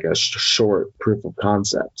 It's like a short proof of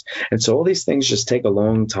concept. And so all these things just take a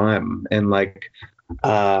long time. And like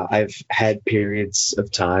I've had periods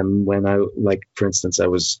of time when I, like, for instance, I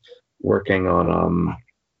was working on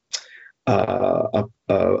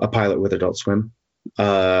a pilot with Adult Swim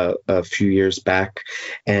a few years back,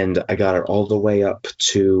 and I got it all the way up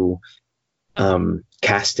to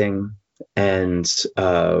casting, and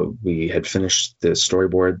we had finished the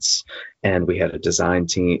storyboards, and we had a design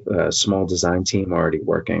team, a small design team already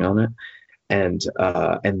working on it, and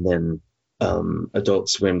then Adult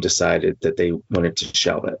Swim decided that they wanted to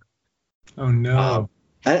shelve it. Oh no.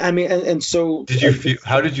 I mean, and so did you feel?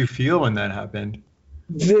 How did you feel when that happened?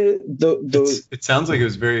 It sounds like it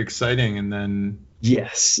was very exciting, and then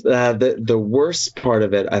yes, the worst part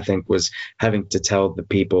of it, I think, was having to tell the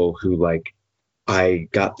people who, like, I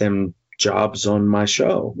got them jobs on my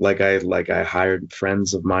show. Like I hired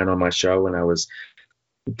friends of mine on my show, and I was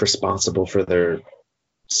responsible for their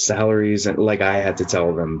salaries, and like I had to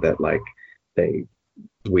tell them that like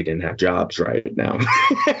we didn't have jobs right now.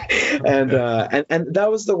 and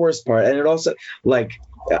that was the worst part. And it also, like,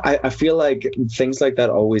 I feel like things like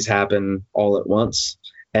that always happen all at once.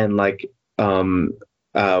 And like when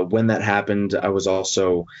that happened, I was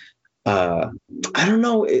also I don't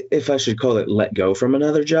know if I should call it let go from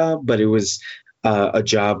another job, but it was a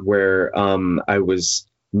job where I was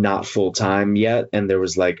not full time yet, and there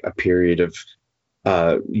was like a period of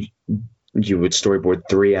you would storyboard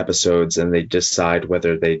 3 episodes, and they decide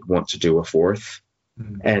whether they want to do a fourth.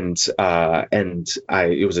 And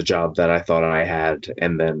it was a job that I thought I had,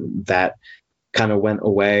 and then that kind of went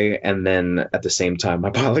away, and then at the same time my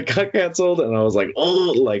pilot got canceled, and I was like,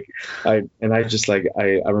 oh, like I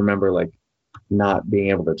remember like not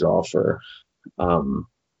being able to draw for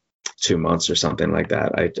 2 months or something like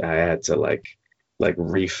that. I had to like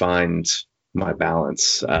re-find my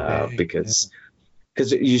balance because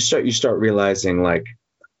you start realizing like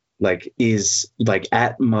is like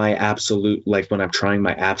at my absolute, like when I'm trying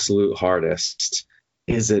my absolute hardest,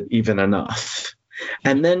 is it even enough?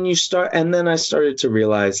 And then I started to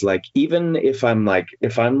realize, like, even if I'm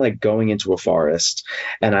going into a forest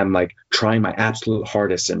and I'm like trying my absolute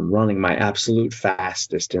hardest and running my absolute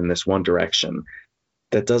fastest in this one direction,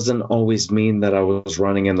 that doesn't always mean that I was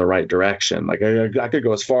running in the right direction. Like I could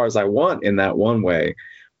go as far as I want in that one way,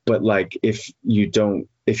 but like if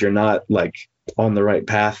you're not like on the right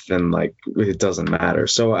path, then like it doesn't matter.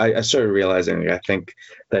 So I started realizing, I think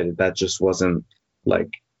that just wasn't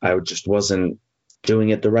like, I just wasn't doing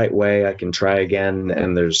it the right way. I can try again,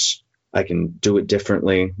 and I can do it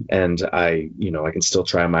differently, and I can still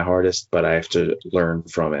try my hardest, but I have to learn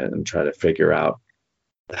from it and try to figure out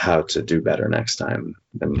how to do better next time.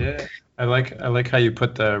 And yeah, I like how you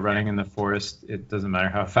put the running in the forest. It doesn't matter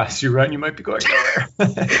how fast you run, you might be going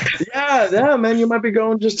nowhere. yeah, man, you might be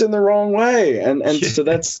going just in the wrong way, and so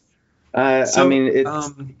that's I mean, it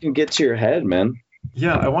can get to your head, man.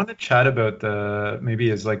 Yeah, I want to chat about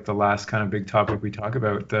maybe as like the last kind of big topic we talk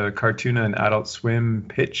about, the Cartoon and Adult Swim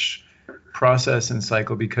pitch process and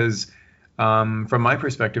cycle, because from my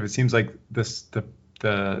perspective, it seems like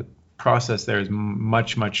the process there is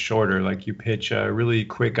much shorter. Like you pitch a really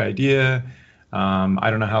quick idea. I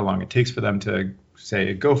don't know how long it takes for them to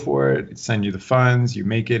say go for it, send you the funds, you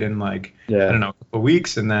make it in like I don't know, a couple of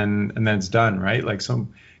weeks, and then it's done, right? Like, so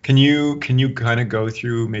can you kind of go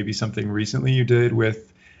through maybe something recently you did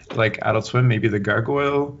with like Adult Swim, maybe the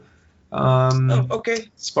gargoyle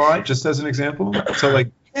spot, just as an example? So like,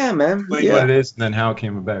 yeah, man, what it is and then how it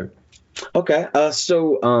came about. Okay.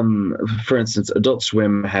 So, for instance, Adult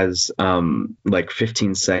Swim has like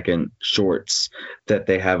 15-second shorts that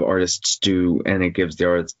they have artists do, and it gives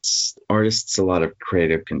the artists a lot of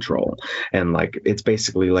creative control. And like it's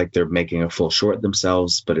basically like they're making a full short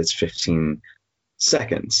themselves, but it's 15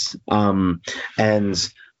 seconds.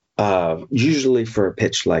 And usually for a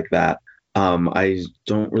pitch like that, I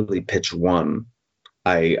don't really pitch one.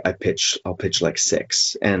 I'll pitch like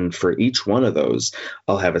 6, and for each one of those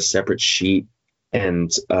I'll have a separate sheet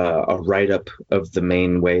and a write-up of the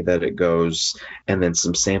main way that it goes, and then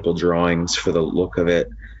some sample drawings for the look of it,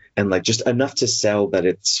 and like just enough to sell that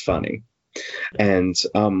it's funny. And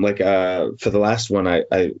for the last one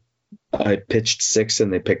I pitched 6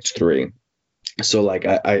 and they picked 3. So like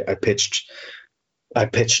I pitched a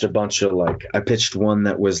bunch of like, I pitched one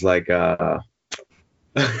that was like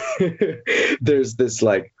there's this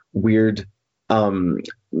like weird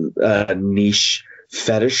niche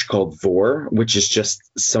fetish called vor, which is just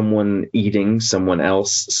someone eating someone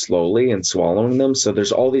else slowly and swallowing them. So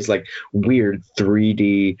there's all these like weird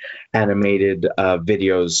 3D animated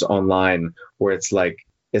videos online where it's like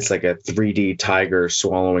a 3D tiger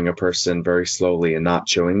swallowing a person very slowly and not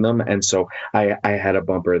chewing them. And so I had a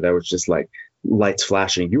bumper that was just like lights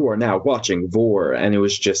flashing, "You are now watching vor," and it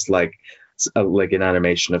was just like an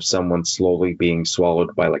animation of someone slowly being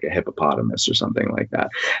swallowed by like a hippopotamus or something like that.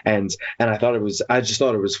 And I just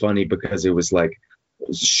thought it was funny because it was like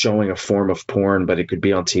showing a form of porn, but it could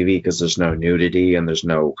be on TV because there's no nudity and there's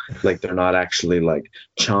no, like, they're not actually like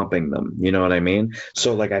chomping them. You know what I mean?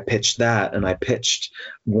 So like I pitched that, and I pitched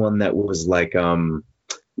one that was like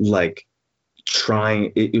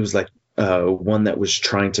trying, it was like one that was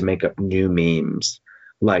trying to make up new memes.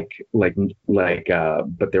 But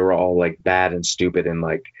they were all like bad and stupid, and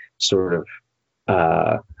like sort of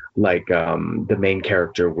the main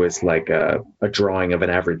character was like a drawing of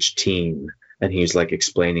an average teen, and he's like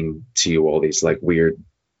explaining to you all these like weird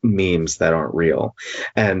memes that aren't real.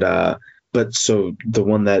 And but so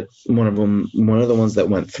one of the ones that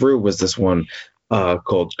went through was this one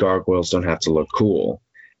called "Gargoyles Don't Have to Look Cool."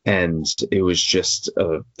 And it was just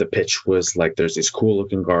the pitch was like, there's these cool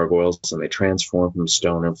looking gargoyles and they transform from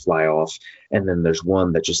stone and fly off. And then there's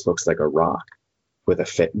one that just looks like a rock with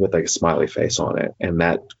like a smiley face on it, and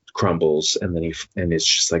that crumbles, and then it's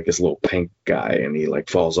just like this little pink guy, and he like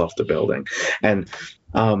falls off the building. And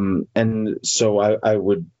so I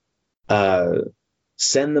would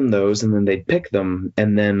send them those, and then they'd pick them,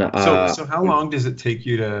 and then So how long does it take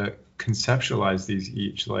you to conceptualize these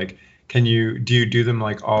each? Like, do you do them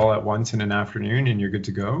like all at once in an afternoon and you're good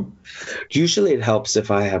to go? usually it helps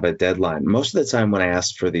if I have a deadline. Most of the time when I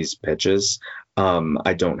ask for these pitches,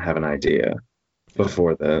 I don't have an idea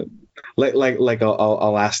before the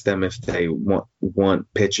I'll ask them if they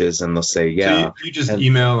want pitches, and they'll say So yeah. you just And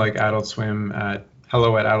email like Adult Swim at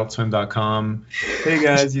hello@adultswim.com. Hey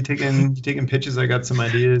guys, you taking pitches? I got some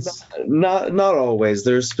ideas. not always.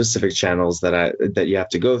 There's specific channels that you have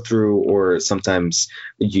to go through, or sometimes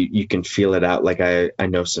you can feel it out. Like I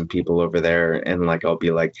know some people over there, and like I'll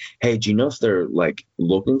be like, hey, do you know if they're like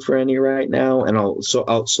looking for any right now? And I'll sort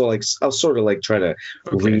of like try to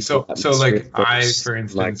Okay, read so the like atmosphere I, first, for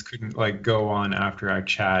like instance, couldn't like go on after our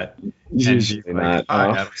chat and usually be like, not. "Hi,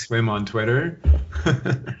 No. Adult Swim on Twitter."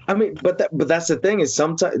 I mean, but that's the thing, is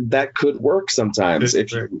sometimes that could work sometimes. If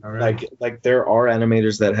Sure. you All right. like there are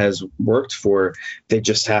animators that has worked for, they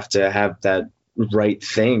just have to have that right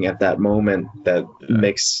thing at that moment that Yeah.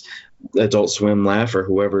 makes Adult Swim laugh, or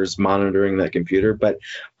whoever's monitoring that computer. But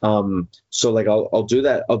so like I'll do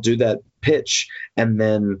that pitch, and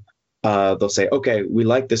then they'll say, okay, we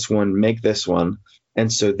like this one, make this one. And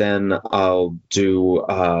so then I'll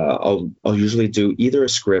usually do either a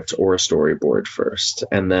script or a storyboard first,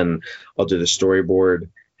 and then I'll do the storyboard,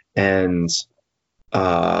 and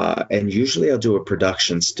usually I'll do a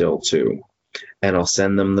production still too, and I'll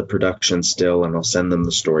send them the production still, and I'll send them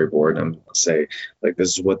the storyboard, and say, like,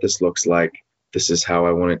 this is what this looks like, this is how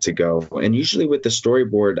I want it to go. And usually with the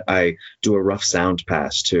storyboard, I do a rough sound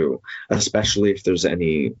pass too, especially if there's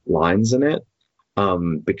any lines in it,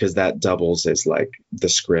 because that doubles as like the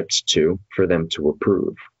script too, for them to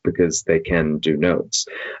approve, because they can do notes.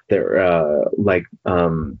 I've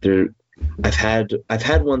had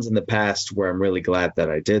ones in the past where I'm really glad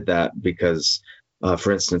that I did that, because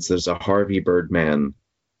for instance, there's a Harvey Birdman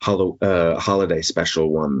holiday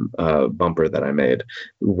special one bumper that I made,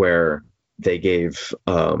 where they gave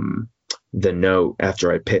the note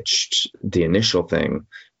after I pitched the initial thing,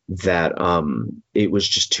 that it was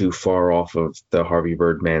just too far off of the Harvey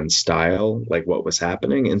Birdman style, like what was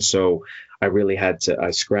happening. And so I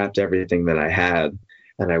scrapped everything that I had,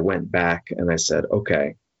 and I went back and I said,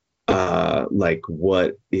 okay, like,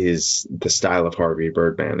 what is the style of Harvey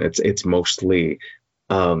Birdman? It's mostly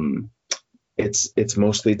it's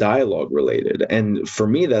mostly dialogue related. And for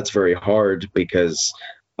me, that's very hard, because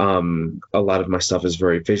a lot of my stuff is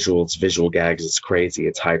very visual. It's visual gags, it's crazy,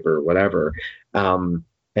 it's hyper, whatever.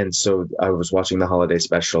 And so I was watching the holiday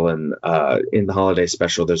special, and in the holiday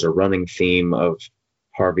special, there's a running theme of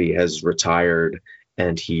Harvey has retired,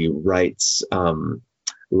 and he writes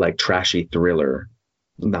like trashy thriller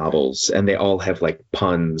novels, and they all have like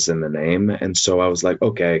puns in the name. And so I was like,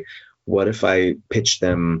 okay, what if I pitch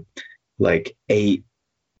them like 8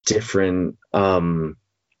 different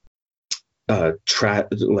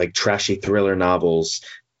trashy thriller novels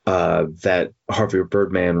that Harvey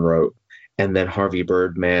Birdman wrote, and then Harvey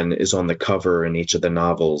Birdman is on the cover in each of the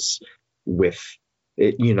novels with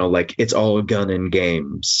it, like it's all gun and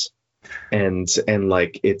games, and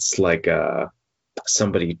like it's like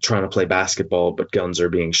somebody trying to play basketball, but guns are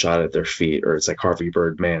being shot at their feet, or it's like Harvey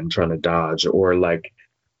Birdman trying to dodge, or like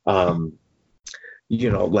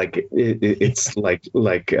like it's like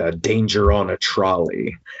danger on a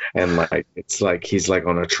trolley, and like it's like he's like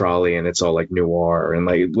on a trolley, and it's all like noir, and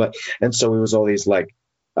like and so it was all these like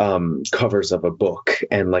covers of a book,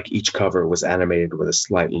 and like each cover was animated with a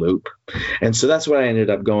slight loop. And so that's what I ended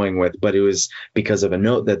up going with, but it was because of a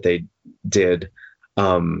note that they did.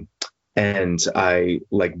 And I,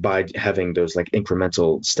 like, by having those like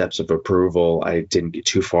incremental steps of approval, I didn't get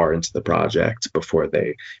too far into the project before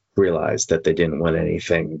they realized that they didn't want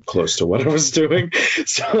anything close to what I was doing.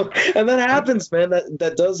 So, and that happens, man.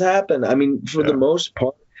 That does happen. I mean, for the most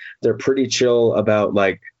part, they're pretty chill about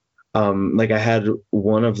like I had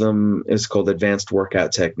one of them is called Advanced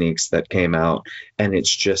Workout Techniques that came out, and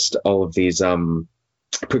it's just all of these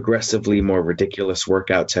progressively more ridiculous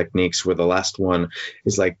workout techniques, where the last one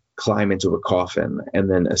is like climb into a coffin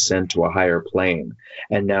and then ascend to a higher plane,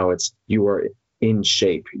 and now it's you are in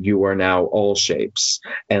shape, you are now all shapes,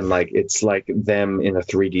 and like it's like them in a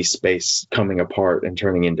 3D space coming apart and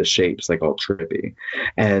turning into shapes, like all trippy.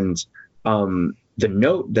 And the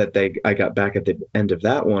note that I got back at the end of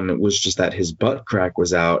that one was just that his butt crack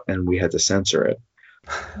was out and we had to censor it.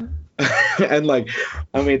 And like,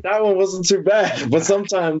 I mean, that one wasn't too bad, but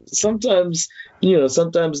sometimes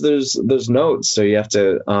there's notes, so you have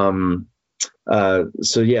to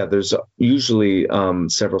so yeah, there's usually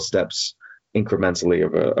several steps incrementally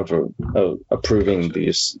of approving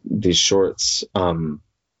these shorts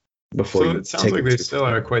before So you it sounds take like them they to. still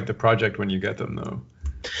are quite the project when you get them, though.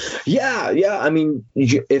 Yeah. I mean,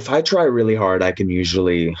 if I try really hard, I can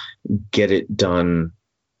usually get it done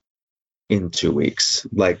in 2 weeks.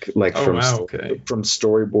 Like Oh, wow. Okay. from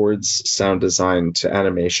storyboards, sound design to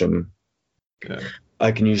animation, Yeah.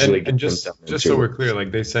 I can usually And get them done just in just two so we're weeks. clear,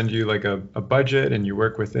 like they send you like a budget and you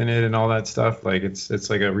work within it and all that stuff. Like it's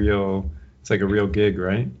like a real gig,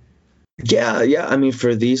 right? Yeah. I mean,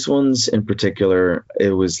 for these ones in particular,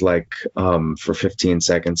 it was like for 15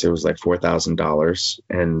 seconds, it was like $4,000,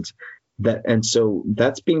 and so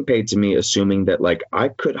that's being paid to me, assuming that like I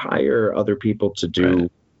could hire other people to Right. do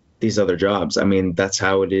these other jobs. I mean, that's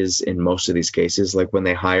how it is in most of these cases. Like when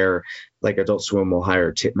they hire, like Adult Swim will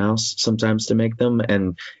hire Titmouse sometimes to make them,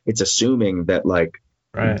 and it's assuming that like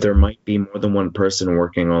Right. there might be more than one person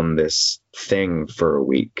working on this thing for a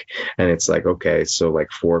week, and it's like, okay, so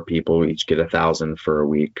like 4 people each get 1,000 for a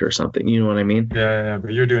week or something, you know what I mean? Yeah,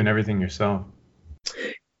 but you're doing everything yourself.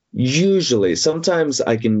 Usually, sometimes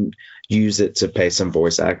I can use it to pay some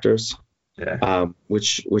voice actors, Yeah.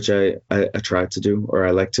 which I try to do, or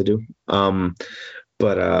I like to do.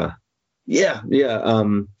 But yeah.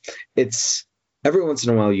 It's every once in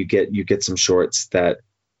a while you get some shorts that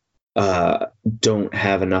don't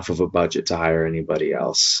have enough of a budget to hire anybody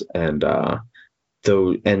else, and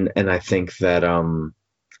though and I think that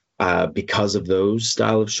because of those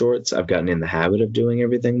style of shorts, I've gotten in the habit of doing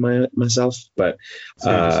everything myself. But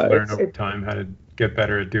So you just learn it's over time how to get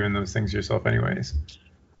better at doing those things yourself, anyways.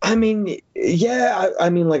 I mean, yeah, I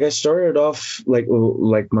mean, like I started off like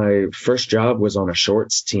my first job was on a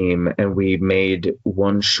shorts team, and we made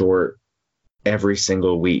one short every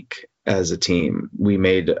single week as a team. We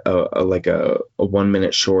made a 1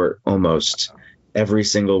 minute short almost every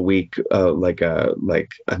single week. Like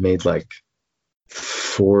I made like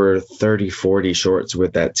 40 shorts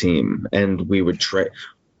with that team, and we would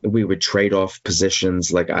trade off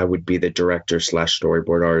positions. Like I would be the director slash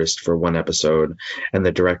storyboard artist for one episode, and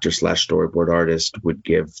the director slash storyboard artist would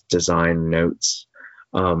give design notes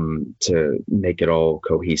to make it all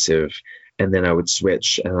cohesive. And then I would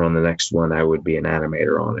switch, and on the next one, I would be an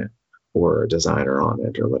animator on it or a designer on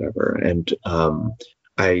it or whatever. And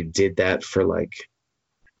I did that for like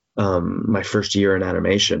my first year in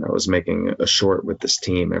animation. I was making a short with this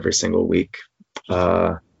team every single week.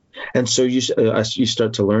 And so you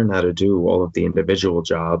start to learn how to do all of the individual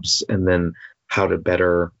jobs, and then how to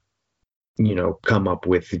better, come up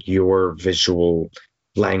with your visual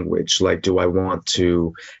language. Like, do I want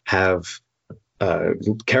to have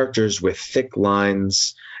characters with thick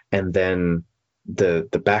lines, and then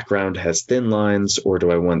the background has thin lines, or do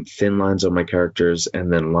I want thin lines on my characters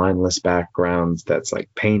and then lineless backgrounds that's like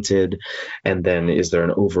painted? And then is there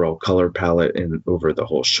an overall color palette in over the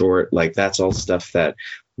whole short? Like that's all stuff that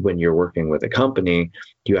when you're working with a company,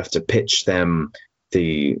 you have to pitch them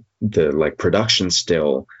the like production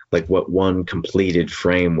still, like what one completed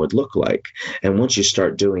frame would look like. And once you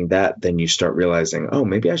start doing that, then you start realizing, oh,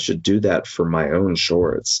 maybe I should do that for my own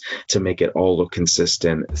shorts to make it all look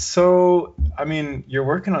consistent. So, I mean, you're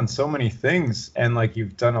working on so many things, and like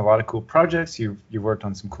you've done a lot of cool projects. You've worked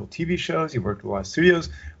on some cool TV shows. You've worked with a lot of studios.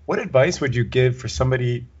 What advice would you give for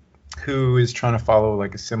somebody who is trying to follow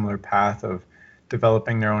like a similar path of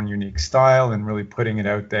developing their own unique style and really putting it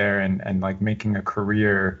out there and like making a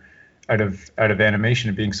career out of animation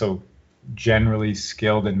and being so generally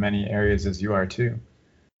skilled in many areas as you are too?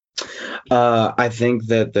 I think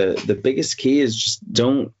that the biggest key is just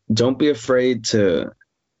don't be afraid to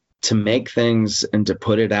make things and to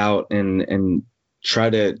put it out, and try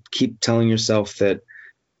to keep telling yourself that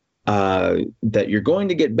that you're going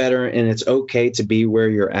to get better, and it's okay to be where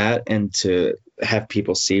you're at, and to have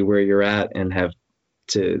people see where you're at, and have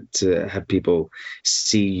to have people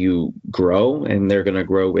see you grow, and they're going to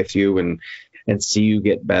grow with you and see you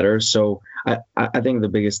get better. So I think the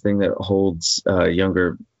biggest thing that holds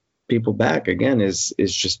younger people back again is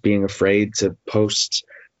just being afraid to post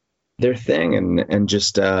their thing, and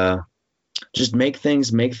just make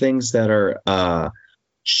things that are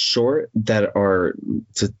short, that are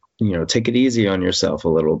to take it easy on yourself a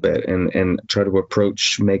little bit, and try to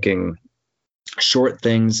approach making short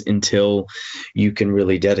things until you can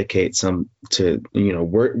really dedicate some to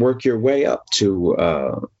work your way up to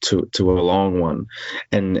a long one,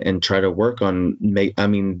 and try to work on I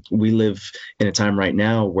mean, we live in a time right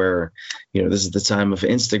now where this is the time of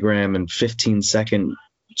Instagram and 15-second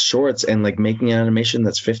shorts, and like making animation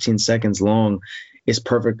that's 15 seconds long is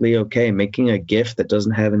perfectly okay. Making a GIF that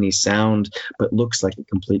doesn't have any sound but looks like a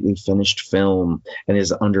completely finished film and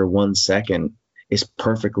is under 1 second is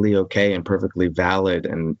perfectly okay and perfectly valid.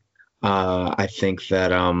 And I think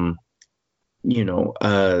that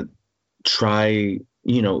try,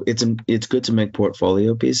 it's good to make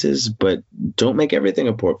portfolio pieces, but don't make everything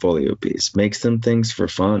a portfolio piece. Make some things for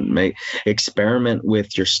fun. Experiment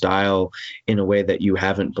with your style in a way that you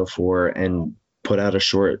haven't before, and put out a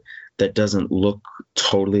short that doesn't look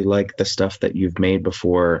totally like the stuff that you've made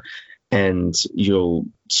before, and you'll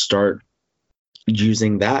start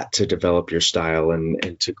using that to develop your style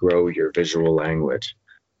and to grow your visual language.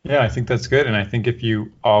 Yeah, I think that's good. And I think if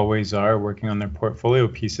you always are working on their portfolio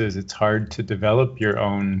pieces, it's hard to develop your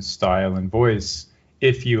own style and voice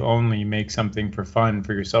if you only make something for fun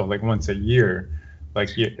for yourself, like once a year. Like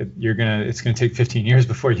it's gonna take 15 years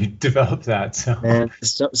before you develop that. So, and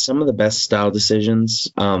some of the best style decisions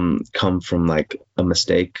come from like a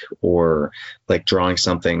mistake, or like drawing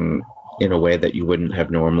something in a way that you wouldn't have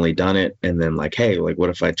normally done it, and then like, hey, like what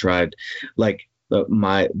if I tried, like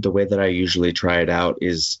the way that I usually try it out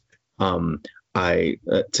is to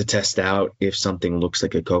test out if something looks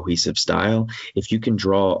like a cohesive style. If you can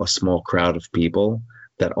draw a small crowd of people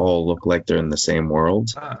that all look like they're in the same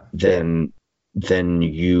world, then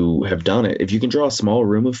you have done it. If you can draw a small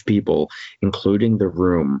room of people, including the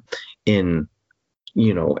room, in,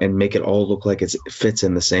 and make it all look like it fits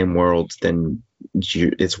in the same world, then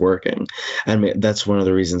it's working. I mean, that's one of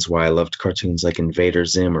the reasons why I loved cartoons like Invader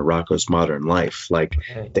Zim or Rocko's Modern Life. Like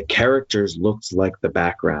the characters looked like the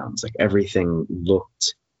backgrounds, like everything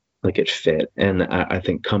looked like it fit. And I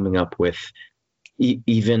think coming up with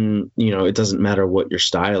even, it doesn't matter what your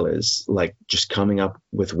style is, like just coming up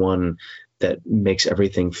with one that makes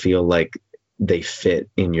everything feel like they fit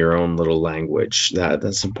in your own little language.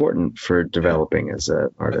 That's important for developing as an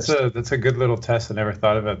artist. That's a good little test. I never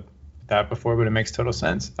thought about that before, but it makes total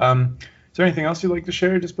sense. Is there anything else you'd like to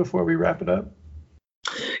share just before we wrap it up?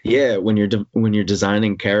 Yeah, when you're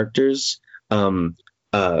designing characters,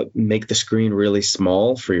 make the screen really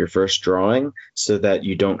small for your first drawing, so that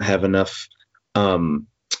you don't have enough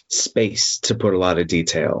space to put a lot of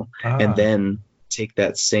detail. And then take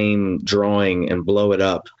that same drawing and blow it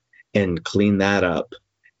up and clean that up.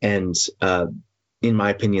 And in my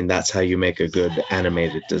opinion, that's how you make a good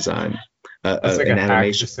animated design. It's like an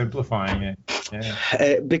animation, to simplifying it.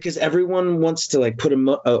 Yeah. Because everyone wants to like put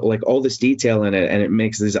like all this detail in it, and it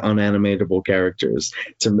makes these unanimatable characters.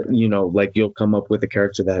 Like you'll come up with a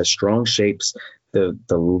character that has strong shapes, the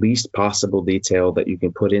least possible detail that you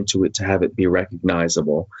can put into it to have it be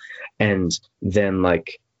recognizable, and then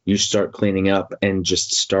like you start cleaning up and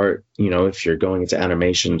just start, if you're going into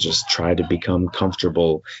animation, just try to become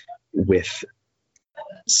comfortable with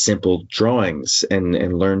simple drawings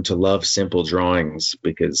and learn to love simple drawings,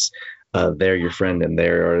 because they're your friend, and they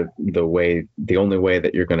are the only way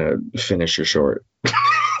that you're going to finish your short.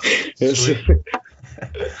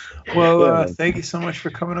 Well, thank you so much for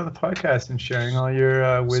coming on the podcast and sharing all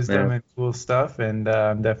your wisdom and cool stuff. And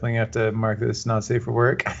I'm definitely gonna have to mark this not safe for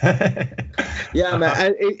work. Yeah,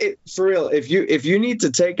 man. For real, if you need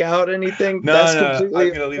to take out anything, that's completely.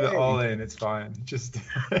 I'm gonna leave it all in. It's fine. Just.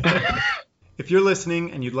 If you're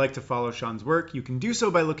listening and you'd like to follow Sean's work, you can do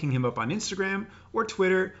so by looking him up on Instagram or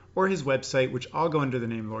Twitter or his website, which all go under the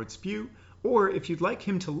name Lord Spew. Or if you'd like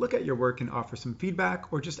him to look at your work and offer some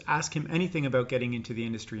feedback, or just ask him anything about getting into the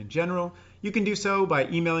industry in general, you can do so by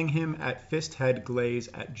emailing him at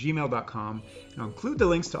fistheadglaze@gmail.com. And I'll include the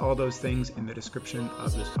links to all those things in the description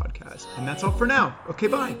of this podcast. And that's all for now. Okay,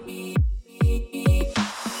 bye.